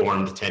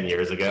formed 10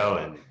 years ago.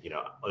 And, you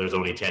know, there's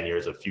only 10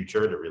 years of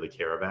future to really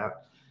care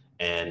about.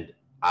 And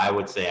I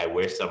would say, I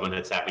wish someone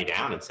had sat me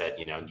down and said,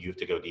 you know, you have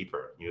to go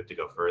deeper. You have to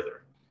go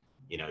further.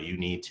 You know, you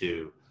need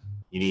to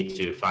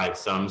find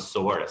some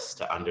source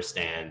to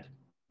understand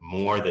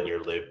more than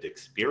your lived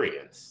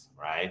experience,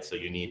 right? So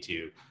you need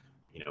to,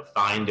 you know,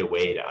 find a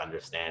way to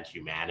understand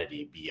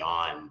humanity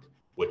beyond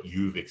what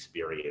you've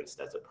experienced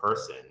as a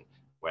person,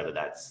 whether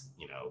that's,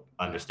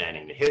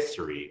 understanding the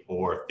history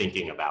or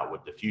thinking about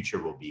what the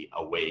future will be,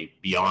 a way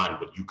beyond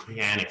what you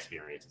can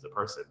experience as a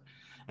person.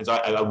 And so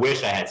I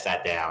wish I had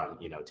sat down,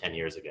 10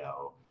 years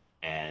ago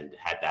and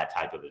had that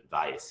type of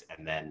advice,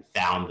 and then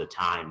found the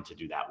time to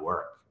do that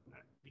work,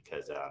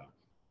 because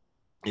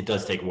it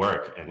does take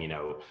work,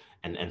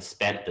 and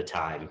spent the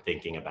time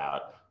thinking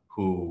about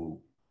who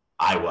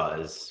I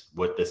was,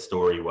 what the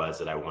story was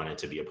that I wanted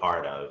to be a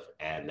part of,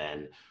 and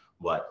then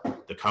what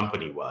the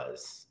company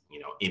was,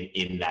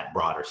 in that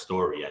broader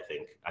story. I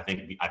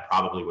think I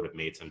probably would have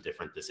made some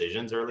different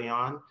decisions early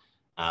on.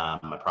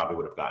 I probably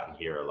would have gotten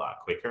here a lot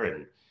quicker,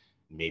 and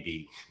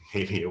maybe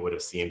it would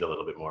have seemed a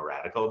little bit more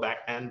radical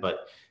back then.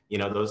 But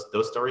those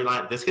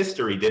storylines, the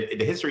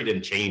history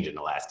didn't change in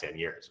the last 10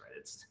 years, right?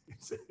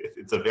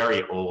 It's a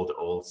very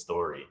old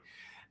story,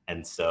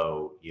 and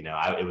so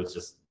it was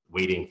just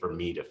waiting for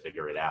me to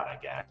figure it out, I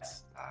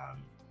guess.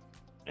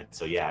 And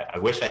so I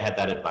wish I had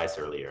that advice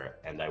earlier,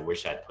 and I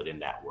wish I'd put in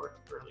that work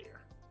earlier.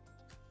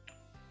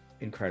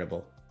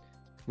 Incredible.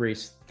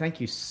 Reese,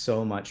 thank you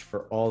so much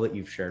for all that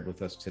you've shared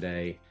with us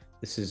today.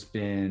 This has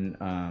been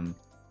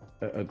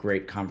a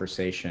great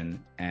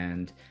conversation,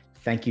 and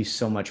thank you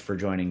so much for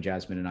joining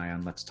Jasmine and I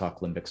on Let's Talk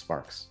Limbic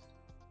Sparks.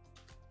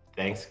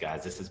 Thanks,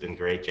 guys. This has been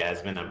great,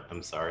 Jasmine.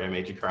 I'm sorry I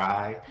made you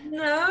cry.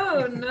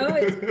 No,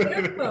 it's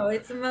beautiful.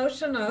 It's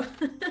emotional.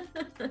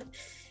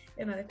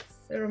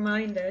 It's a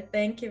reminder.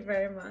 Thank you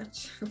very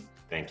much.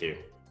 Thank you.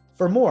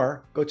 For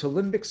more, go to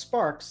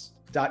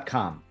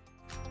limbicsparks.com.